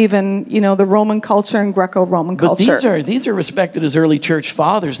informed even, the Roman culture and Greco-Roman culture. But these are respected as early church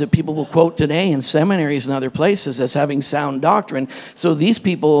fathers that people will quote today in seminaries and other places as having sound doctrine. So these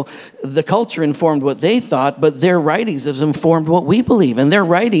people, the culture informed what they thought, but their writings have informed what we believe, and their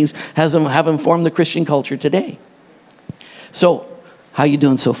writings have informed the Christian culture today. So, how you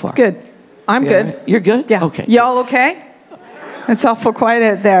doing so far? Good. I'm good. You're good? Yeah. Okay. Y'all okay? It's awful quiet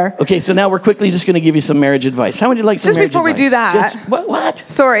out there. Okay, so now we're quickly just going to give you some marriage advice. How would you like some marriage advice? Just before we do that. What?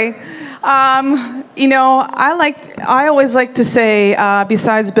 Sorry. I always like to say,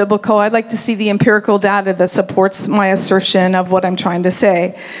 besides biblical, I'd like to see the empirical data that supports my assertion of what I'm trying to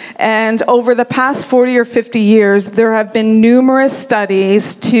say. And over the past 40 or 50 years, there have been numerous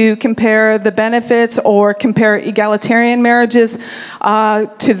studies to compare the benefits or compare egalitarian marriages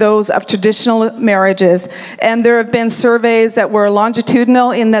to those of traditional marriages. And there have been surveys that were longitudinal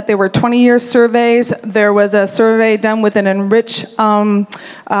in that they were 20-year surveys. There was a survey done with an enriched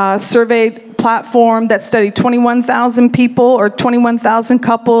survey platform that studied 21,000 people or 21,000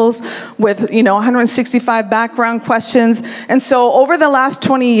 couples with 165 background questions. And so over the last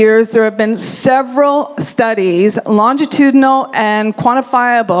 20 years, there have been several studies, longitudinal and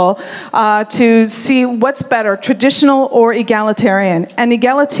quantifiable, to see what's better, traditional or egalitarian. And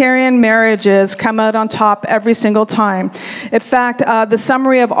egalitarian marriages come out on top every single time. In fact, the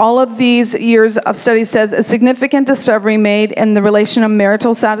summary of all of these years of study says a significant discovery made in the relation of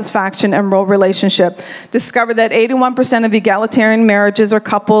marital satisfaction and role relationship discovered that 81% of egalitarian marriages or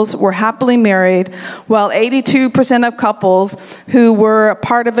couples were happily married, while 82% of couples who were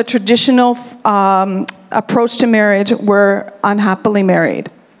part of a traditional approach to marriage were unhappily married.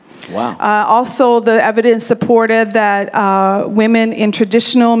 Wow. Also, the evidence supported that women in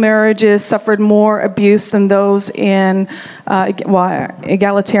traditional marriages suffered more abuse than those in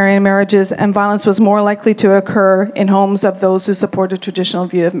egalitarian marriages, and violence was more likely to occur in homes of those who support a traditional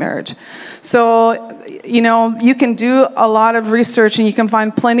view of marriage. So, you can do a lot of research and you can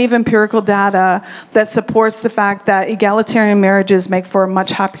find plenty of empirical data that supports the fact that egalitarian marriages make for much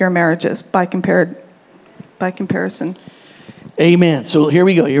happier marriages by comparison. Amen. So here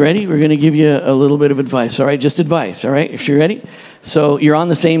we go. You ready? We're going to give you a little bit of advice. All right? Just advice. All right? If you're ready. So you're on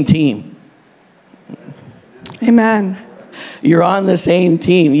the same team. Amen. You're on the same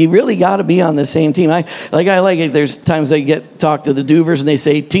team. You really got to be on the same team. I like it. There's times I talk to the Duvers and they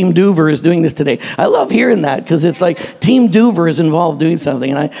say, Team Duver is doing this today. I love hearing that because it's like Team Duver is involved doing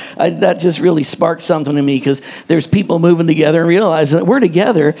something. And that just really sparks something in me because there's people moving together and realizing that we're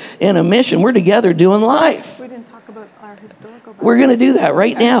together in a mission. We're together doing life. We didn't talk about our historical background. We're going to do that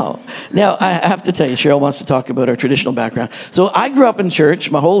right now. Now, I have to tell you, Cheryl wants to talk about our traditional background. So I grew up in church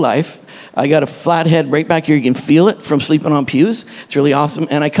my whole life. I got a flat head right back here. You can feel it from sleeping on pews. It's really awesome.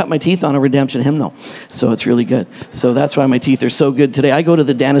 And I cut my teeth on a redemption hymnal. So it's really good. So that's why my teeth are so good today. I go to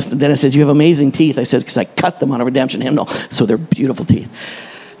the dentist. The dentist says, you have amazing teeth. I said, because I cut them on a redemption hymnal. So they're beautiful teeth.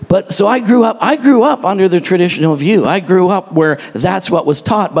 But so I grew up under the traditional view. I grew up where that's what was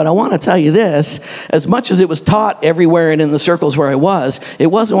taught. But I want to tell you this, as much as it was taught everywhere and in the circles where I was, it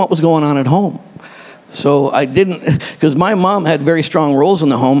wasn't what was going on at home. So I didn't, because my mom had very strong roles in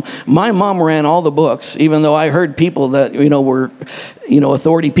the home. My mom ran all the books, even though I heard people that, were,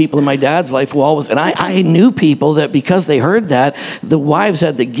 authority people in my dad's life who always, and I knew people that because they heard that, the wives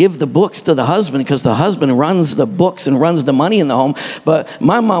had to give the books to the husband because the husband runs the books and runs the money in the home. But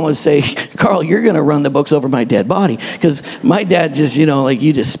my mom would say, Karl, you're going to run the books over my dead body. Because my dad just,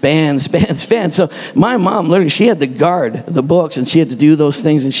 you just span. So my mom, literally, she had to guard the books and she had to do those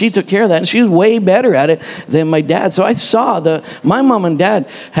things. And she took care of that. And she was way better at it than my dad. So I saw my mom and dad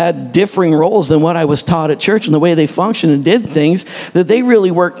had differing roles than what I was taught at church, and the way they functioned and did things, that they really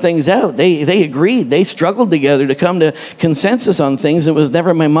worked things out. They agreed. They struggled together to come to consensus on things. It was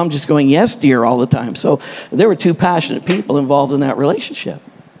never my mom just going, yes, dear, all the time. So there were two passionate people involved in that relationship.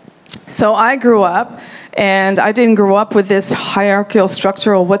 So I grew up, and I didn't grow up with this hierarchical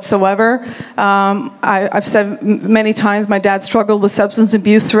structure whatsoever. I've said many times my dad struggled with substance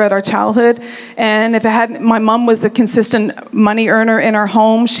abuse throughout our childhood. And my mom was the consistent money earner in our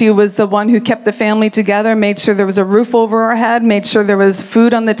home. She was the one who kept the family together, made sure there was a roof over our head, made sure there was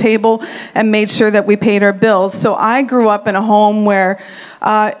food on the table, and made sure that we paid our bills. So I grew up in a home where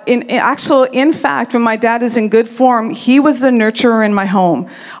in fact, when my dad is in good form, he was the nurturer in my home.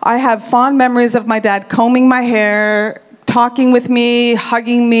 I have fond memories of my dad combing my hair, talking with me,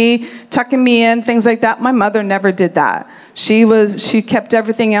 hugging me, tucking me in, things like that. My mother never did that. She kept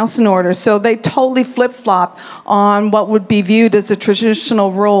everything else in order. So they totally flip-flopped on what would be viewed as the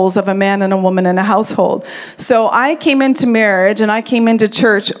traditional roles of a man and a woman in a household. So I came into marriage and I came into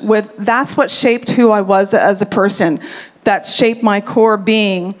church with, that's what shaped who I was as a person. That shaped my core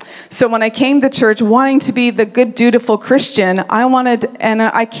being. So when I came to church wanting to be the good, dutiful Christian,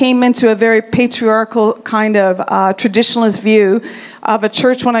 I came into a very patriarchal kind of traditionalist view of a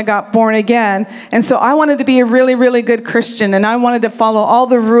church when I got born again. And so I wanted to be a really, really good Christian, and I wanted to follow all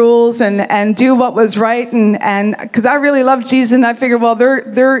the rules and do what was right, and because I really love Jesus, and I figured, well,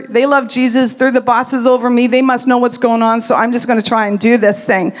 they love Jesus, they're the bosses over me, they must know what's going on, so I'm just going to try and do this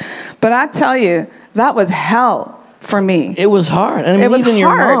thing. But I tell you, that was hell for me. It was hard. And I mean, even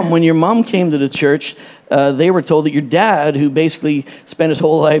your mom, when your mom came to the church, they were told that your dad, who basically spent his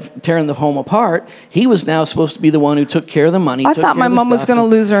whole life tearing the home apart, he was now supposed to be the one who took care of the money. I thought my mom was going to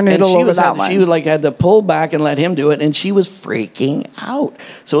lose her noodle over that one. She had to pull back and let him do it, and she was freaking out.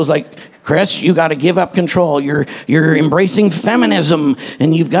 So it was like, Chris, you got to give up control. You're embracing feminism,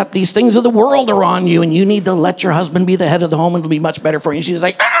 and you've got these things of the world are on you, and you need to let your husband be the head of the home, and it'll be much better for you. And she's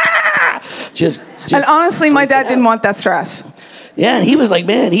like, and honestly, my dad didn't want that stress. Yeah, and he was like,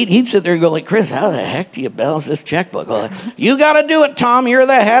 man, he'd sit there and go like, Chris, how the heck do you balance this checkbook? Well, you got to do it, Tom. You're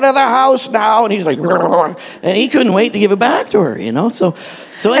the head of the house now. And he's like, and he couldn't wait to give it back to her, you know? So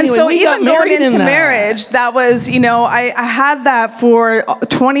anyway, and so we got even married going into in marriage, that was, I had that for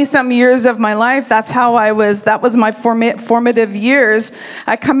 20-some years of my life. That was my formative years.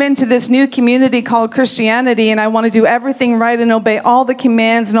 I come into this new community called Christianity, and I want to do everything right and obey all the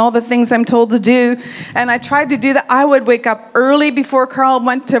commands and all the things I'm told to do. And I tried to do that. I would wake up early before Karl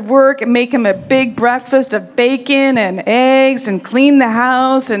went to work and make him a big breakfast of bacon and eggs and clean the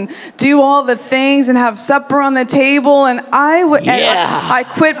house and do all the things and have supper on the table. And I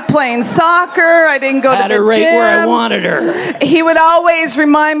quit playing soccer. I didn't go to the gym. Right where I wanted her. He would always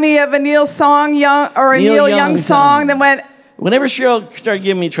remind me of a Neil Young song that went. Whenever Cheryl started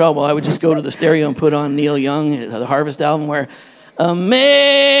giving me trouble, I would just go to the stereo and put on Neil Young, the Harvest album, where a man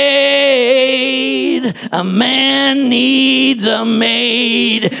needs a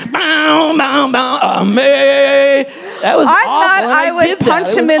maid. Bow, bow, bow, a maid. That was awful. I thought I would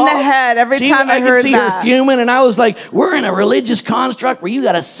punch him in the head every time I heard that. I could see her fuming, and I was like, we're in a religious construct where you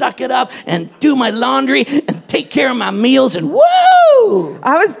got to suck it up and do my laundry and take care of my meals, and woo!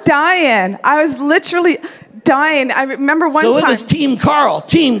 I was dying. I was literally dying. I remember one time. So it was Team Karl.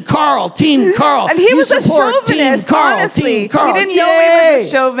 And he was a chauvinist, honestly. He didn't know he was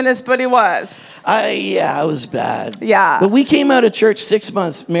a chauvinist, but he was. Yeah, it was bad. Yeah. But we came out of church 6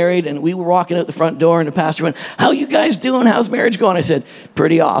 months married, and we were walking out the front door, and the pastor went, how you guys doing? How's marriage going? I said,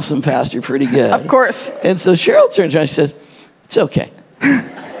 pretty awesome, Pastor, pretty good. Of course. And so Cheryl turns around, she says, it's okay.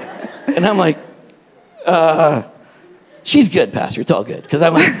 And I'm like, she's good, Pastor. It's all good. Because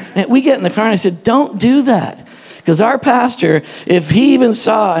I'm like, man, we get in the car, and I said, don't do that. Because our pastor, if he even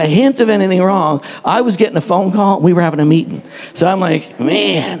saw a hint of anything wrong, I was getting a phone call. We were having a meeting. So I'm like,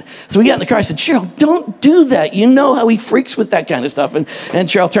 man. So we got in the car. I said, Cheryl, don't do that. You know how he freaks with that kind of stuff. And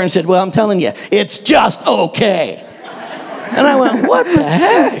Cheryl turned and said, well, I'm telling you, it's just okay. And I went, what the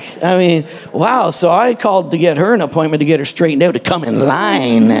heck? I mean, wow. So I called to get her an appointment to get her straightened out to come in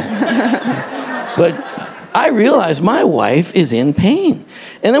line. But I realized my wife is in pain.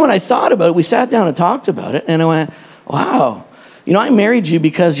 And then when I thought about it, we sat down and talked about it, and I went, wow, I married you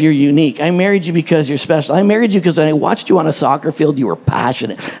because you're unique. I married you because you're special. I married you because I watched you on a soccer field. You were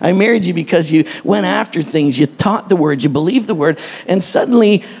passionate. I married you because you went after things. You taught the word. You believed the word. And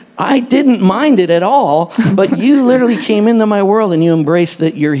suddenly, I didn't mind it at all, but you literally came into my world, and you embraced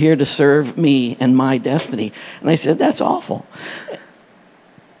that you're here to serve me and my destiny. And I said, that's awful.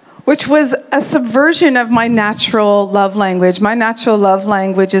 Which was a subversion of my natural love language. My natural love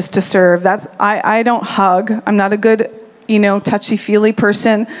language is to serve. I don't hug. I'm not a good, touchy-feely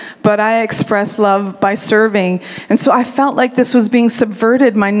person, but I express love by serving. And so I felt like this was being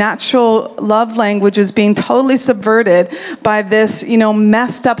subverted. My natural love language was being totally subverted by this,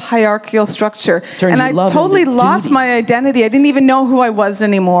 messed up hierarchical structure. And I totally lost my identity. I didn't even know who I was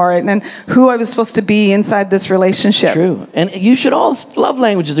anymore and who I was supposed to be inside this relationship. It's true. And you should all, Love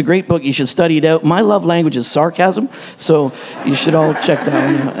Language is a great book. You should study it out. My love language is sarcasm, so you should all check that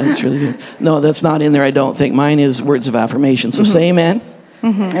one out. It's really good. No, that's not in there, I don't think. Mine is words of affirmation. So say amen.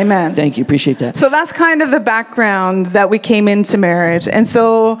 Amen. Thank you. Appreciate that. So that's kind of the background that we came into marriage. And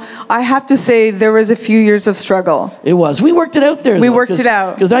so I have to say there was a few years of struggle. It was. We worked it out there. We worked it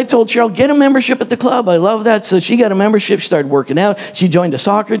out. Because I told Cheryl, get a membership at the club. I love that. So she got a membership. She started working out. She joined a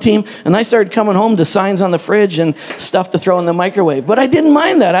soccer team. And I started coming home to signs on the fridge and stuff to throw in the microwave. But I didn't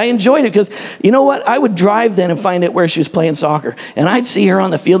mind that. I enjoyed it because, you know what? I would drive then and find out where she was playing soccer. And I'd see her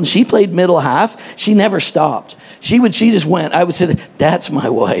on the field. And she played middle half. She never stopped. She just went. I would say, that's my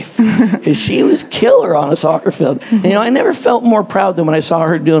wife. Because she was killer on a soccer field. And, you know, I never felt more proud than when I saw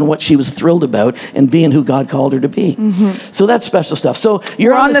her doing what she was thrilled about and being who God called her to be. So that's special stuff. So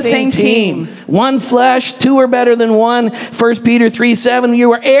you're on the same team. One flesh, two are better than one. 1 Peter 3:7,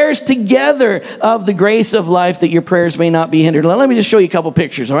 you are heirs together of the grace of life that your prayers may not be hindered. Let me just show you a couple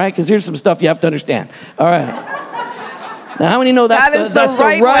pictures, all right? Because here's some stuff you have to understand. All right. Now, how many know that's the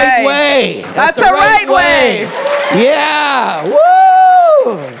right way? That's the right way. Yeah.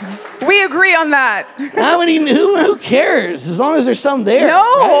 Woo! We agree on that. How many? Who cares? As long as there's some there.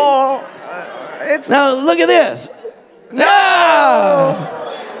 No. Right? Now, look at this. No.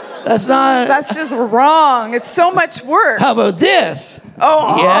 That's not. That's just wrong. It's so much work. How about this?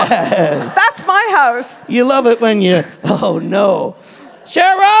 Oh. Yes. That's my house. You love it when you, oh no.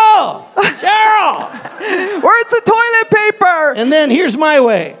 Cheryl! Where's the toilet paper? And then here's my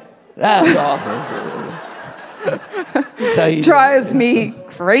way. That's awesome. That's how you drives me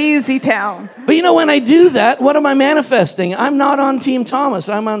crazy town. But you know, when I do that, what am I manifesting? I'm not on Team Thomas.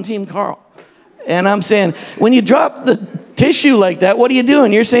 I'm on Team Karl. And I'm saying, when you drop the tissue like that, what are you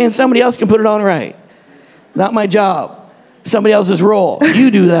doing? You're saying somebody else can put it on right. Not my job. Somebody else's role. You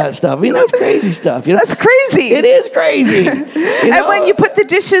do that stuff. I mean, that's crazy stuff. You know? That's crazy. It is crazy. You know? And when you put the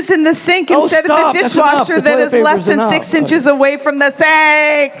dishes in the sink instead of the dishwasher that is less than 6 inches away from the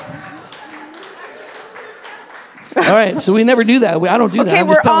sink. All right, so we never do that. I don't do that. I'm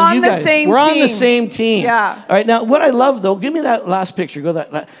just telling you guys. We're on the same team. Yeah. All right, now what I love though, give me that last picture. Go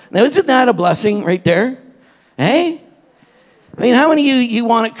that. Now isn't that a blessing right there? Hey? I mean, how many of you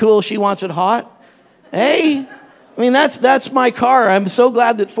want it cool? She wants it hot? Hey? I mean, that's my car. I'm so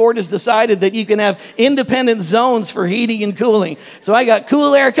glad that Ford has decided that you can have independent zones for heating and cooling. So I got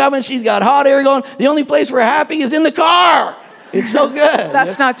cool air coming. She's got hot air going. The only place we're happy is in the car. It's so good.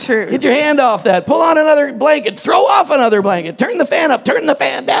 That's not true. Get your hand off that. Pull on another blanket. Throw off another blanket. Turn the fan up. Turn the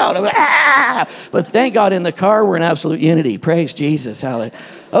fan down. But thank God in the car, we're in absolute unity. Praise Jesus. Hallelujah.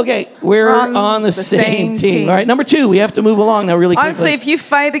 Okay, we're on the same team. All right, number 2, we have to move along now really quickly. Honestly, if you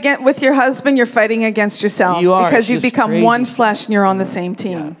fight with your husband, you're fighting against yourself. You are. Because you become one flesh and you're on the same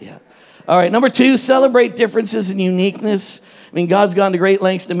team. Yeah. All right, number 2, celebrate differences and uniqueness. I mean, God's gone to great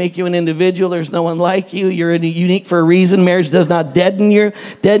lengths to make you an individual. There's no one like you. You're unique for a reason. Marriage does not deaden your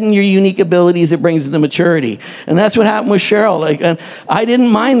unique abilities. It brings the maturity. And that's what happened with Cheryl. Like, I didn't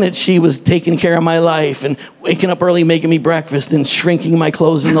mind that she was taking care of my life and waking up early, making me breakfast and shrinking my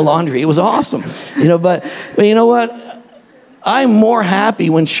clothes in the laundry. It was awesome. But you know what? I'm more happy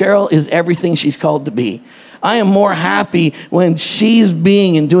when Cheryl is everything she's called to be. I am more happy when she's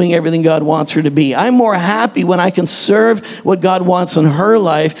being and doing everything God wants her to be. I'm more happy when I can serve what God wants in her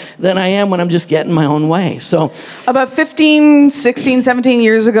life than I am when I'm just getting my own way. So, about 15, 16, 17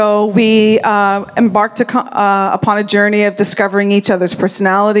 years ago, we embarked upon a journey of discovering each other's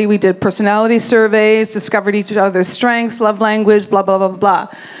personality. We did personality surveys, discovered each other's strengths, love language, blah, blah, blah, blah.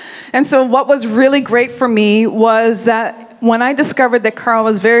 And so what was really great for me was that when I discovered that Karl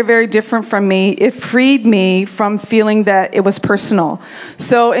was very, very different from me, it freed me from feeling that it was personal.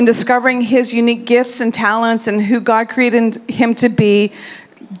 So in discovering his unique gifts and talents and who God created him to be,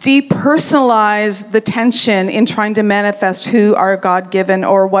 depersonalize the tension in trying to manifest who our God-given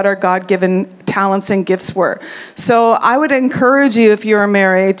or what our God-given talents and gifts were. So I would encourage you, if you're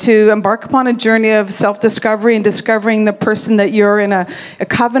married, to embark upon a journey of self-discovery and discovering the person that you're in a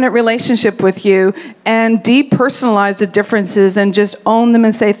covenant relationship with you, and depersonalize the differences and just own them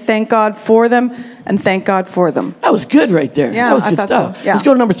and say thank God for them and thank God for them. That was good right there. Yeah, that was good stuff. So. Yeah. Let's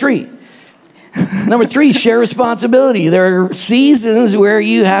go to number 3. Number 3, share responsibility. There are seasons where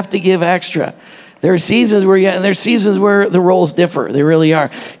you have to give extra. There are seasons where the roles differ. They really are.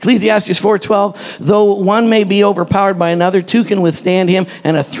 Ecclesiastes 4:12, though one may be overpowered by another, 2 can withstand him,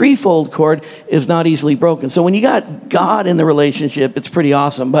 and a threefold cord is not easily broken. So when you got God in the relationship, it's pretty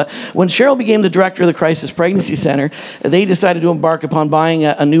awesome. But when Cheryl became the director of the Crisis Pregnancy Center, they decided to embark upon buying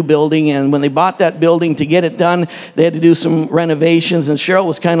a new building. And when they bought that building, to get it done, they had to do some renovations. And Cheryl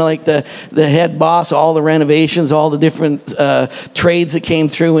was kind of like the head boss, all the renovations, all the different trades that came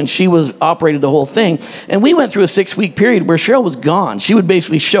through. And she operated the whole thing. And we went through a 6-week period where Cheryl was gone. She would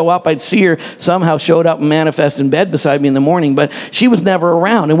basically show up. I'd see her somehow showed up and manifest in bed beside me in the morning, but she was never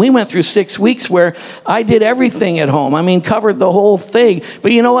around. And we went through 6 weeks where I did everything at home. I mean, covered the whole thing.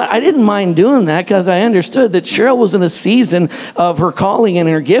 But you know what? I didn't mind doing that because I understood that Cheryl was in a season of her calling and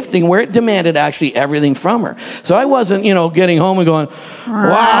her gifting where it demanded actually everything from her. So I wasn't, getting home and going,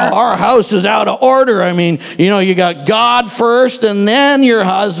 wow, our house is out of order. I mean, you got God first and then your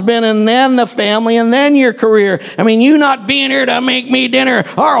husband and then the family and then your career. I mean, you not being here to make me dinner,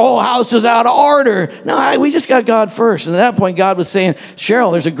 our whole house is out of order. No, we just got God first. And at that point, God was saying,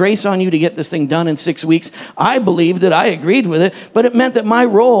 Cheryl, there's a grace on you to get this thing done in 6 weeks. I believed that I agreed with it, but it meant that my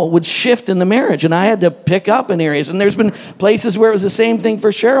role would shift in the marriage and I had to pick up in areas. And there's been places where it was the same thing for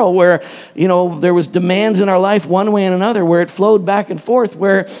Cheryl, where, there was demands in our life one way and another, where it flowed back and forth,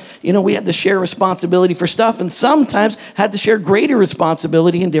 where, we had to share responsibility for stuff and sometimes had to share greater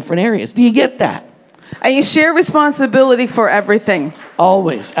responsibility in different areas. Do you get that? And you share responsibility for everything.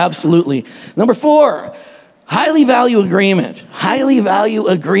 Always, absolutely. Number 4, highly value agreement. Highly value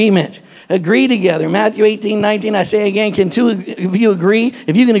agreement. Agree together. Matthew 18:19, I say again, can two of you agree?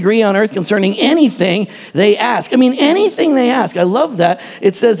 If you can agree on earth concerning anything they ask. I mean, anything they ask. I love that.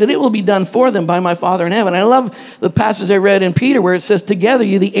 It says that it will be done for them by my Father in heaven. I love the passage I read in Peter where it says, together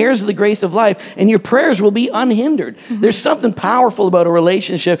you, the heirs of the grace of life, and your prayers will be unhindered. Mm-hmm. There's something powerful about a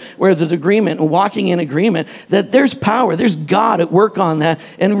relationship where there's agreement and walking in agreement, that there's power. There's God at work on that,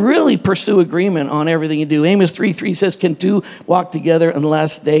 and really pursue agreement on everything you do. Amos 3:3 says, can two walk together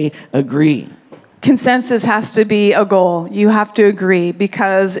unless they agree? Consensus has to be a goal. You have to agree,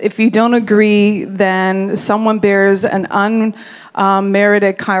 because if you don't agree, then someone bears an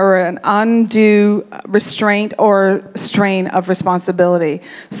unmerited or an undue restraint or strain of responsibility.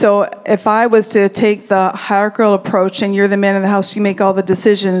 So if I was to take the hierarchical approach and you're the man in the house, you make all the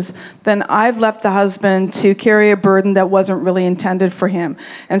decisions, then I've left the husband to carry a burden that wasn't really intended for him.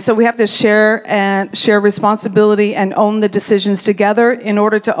 And so we have to share responsibility and own the decisions together. In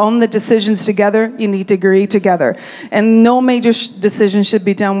order to own the decisions together, you need to agree together. And no major decision should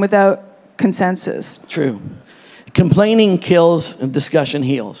be done without consensus. True. Complaining kills and discussion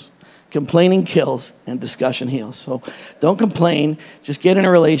heals. Complaining kills and discussion heals. So don't complain. Just get in a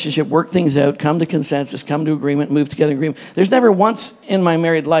relationship, work things out, come to consensus, come to agreement, move together in agreement. There's never once in my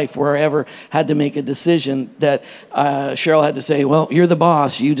married life where I ever had to make a decision that Cheryl had to say, well, you're the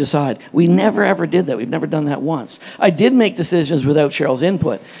boss, you decide. We never ever did that. We've never done that once. I did make decisions without Cheryl's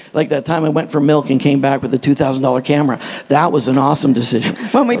input. Like that time I went for milk and came back with a $2,000 camera. That was an awesome decision.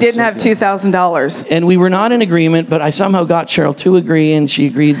 When we didn't have $2,000. And we were not in agreement, but I somehow got Cheryl to agree, and she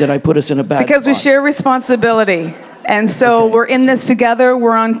agreed that I put us in a bad because spot. We share responsibility. And so we're in this together.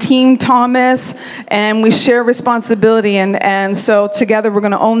 We're on Team Thomas, and we share responsibility. And so together we're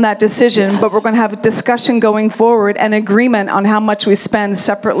going to own that decision, but we're going to have a discussion going forward and agreement on how much we spend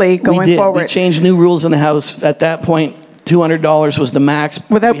separately going forward. We changed new rules in the house. At that point, $200 was the max.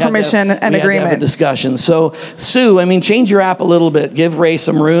 Without permission and agreement. We had to have a discussion. So, Sue, change your app a little bit. Give Ray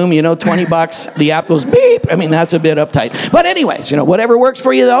some room. $20, the app goes beep. That's a bit uptight. But anyways, whatever works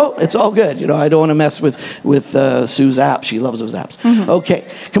for you, though, it's all good. I don't want to mess with Sue's app. She loves those apps. Mm-hmm.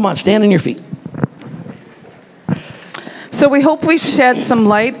 Okay, come on, stand on your feet. So we hope we've shed some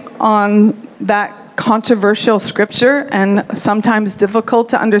light on that controversial scripture and sometimes difficult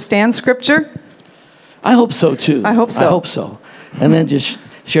to understand scripture. I hope so, too. I hope so. And then just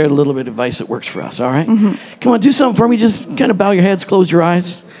share a little bit of advice that works for us, all right? Mm-hmm. Come on, do something for me. Just kind of bow your heads, close your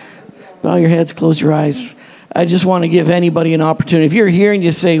eyes. Bow your heads, close your eyes. I just want to give anybody an opportunity. If you're here and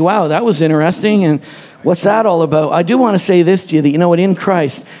you say, wow, that was interesting, and what's that all about? I do want to say this to you, that in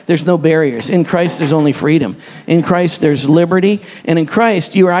Christ, there's no barriers. In Christ, there's only freedom. In Christ, there's liberty. And in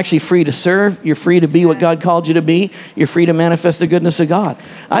Christ, you are actually free to serve. You're free to be what God called you to be. You're free to manifest the goodness of God.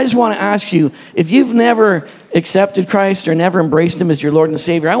 I just want to ask you, if you've never accepted Christ or never embraced him as your Lord and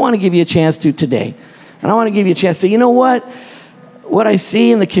Savior, I want to give you a chance to today. And I want to give you a chance to say, you know what? What I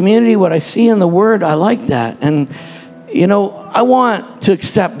see in the community, what I see in the Word, I like that. And, I want to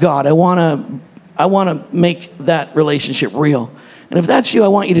accept God. I want to make that relationship real. And if that's you, I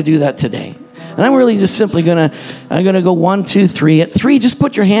want you to do that today. And I'm really just simply I'm gonna go 1, 2, 3. At 3, just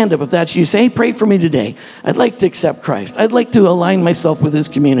put your hand up if that's you. Say, hey, pray for me today. I'd like to accept Christ. I'd like to align myself with his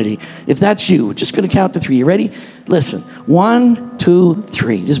community. If that's you, we're just gonna count to 3. You ready? Listen, 1, 2,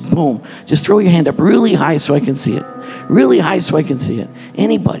 3. Just boom. Just throw your hand up really high so I can see it. Really high so I can see it.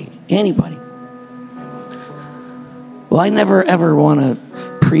 Anybody. Well, I never ever want to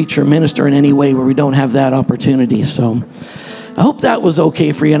preach or minister in any way where we don't have that opportunity. So I hope that was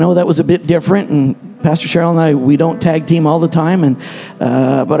okay for you. I know that was a bit different, and Pastor Cheryl and I, we don't tag team all the time,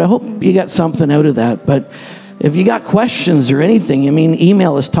 but I hope you got something out of that. But if you got questions or anything,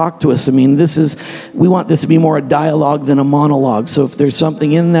 email us, talk to us. We want this to be more a dialogue than a monologue. So if there's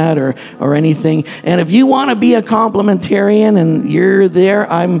something in that or anything, and if you want to be a complementarian and you're there,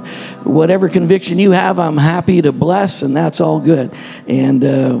 whatever conviction you have, I'm happy to bless, and that's all good.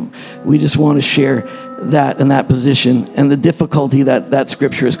 And we just want to share that in that position and the difficulty that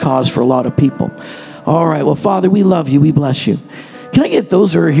scripture has caused for a lot of people. All right, well, Father, we love you. We bless you. Can I get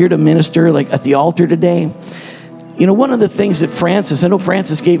those who are here to minister, like at the altar today? One of the things that I know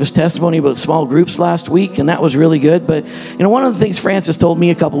Francis gave his testimony about small groups last week, and that was really good. But, one of the things Francis told me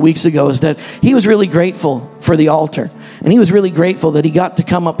a couple weeks ago is that he was really grateful for the altar. And he was really grateful that he got to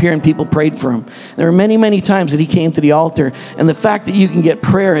come up here and people prayed for him. There were many, many times that he came to the altar. And the fact that you can get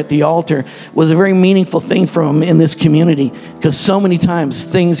prayer at the altar was a very meaningful thing for him in this community. Because so many times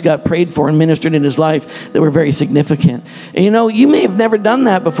things got prayed for and ministered in his life that were very significant. And you may have never done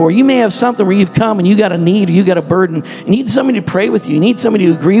that before. You may have something where you've come and you got a need or you got a burden. You need somebody to pray with you. You need somebody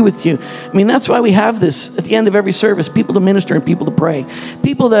to agree with you. That's why we have this at the end of every service, people to minister and people to pray.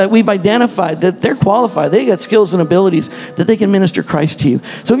 People that we've identified that they're qualified. They got skills and abilities that they can minister Christ to you.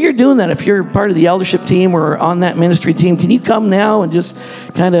 So if you're doing that, if you're part of the eldership team or on that ministry team, can you come now and just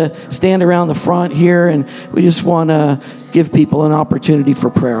kind of stand around the front here? And we just want to give people an opportunity for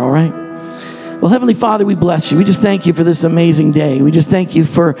prayer, all right? Well, Heavenly Father, we bless you. We just thank you for this amazing day. We just thank you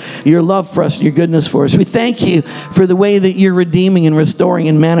for your love for us and your goodness for us. We thank you for the way that you're redeeming and restoring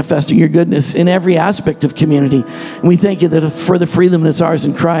and manifesting your goodness in every aspect of community. And we thank you that for the freedom that's ours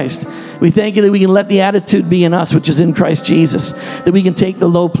in Christ. We thank you that we can let the attitude be in us, which is in Christ Jesus, that we can take the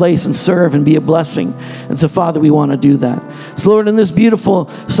low place and serve and be a blessing. And so, Father, we want to do that. So, Lord, in this beautiful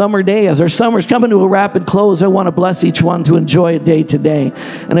summer day, as our summer's coming to a rapid close, I want to bless each one to enjoy a day today.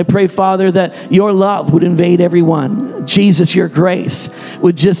 And I pray, Father, that your love would invade everyone. Jesus, your grace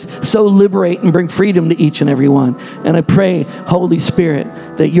would just so liberate and bring freedom to each and every one. And I pray, Holy Spirit,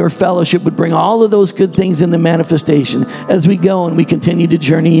 that your fellowship would bring all of those good things into manifestation as we go and we continue to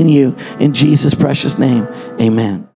journey in you. In Jesus' precious name, amen.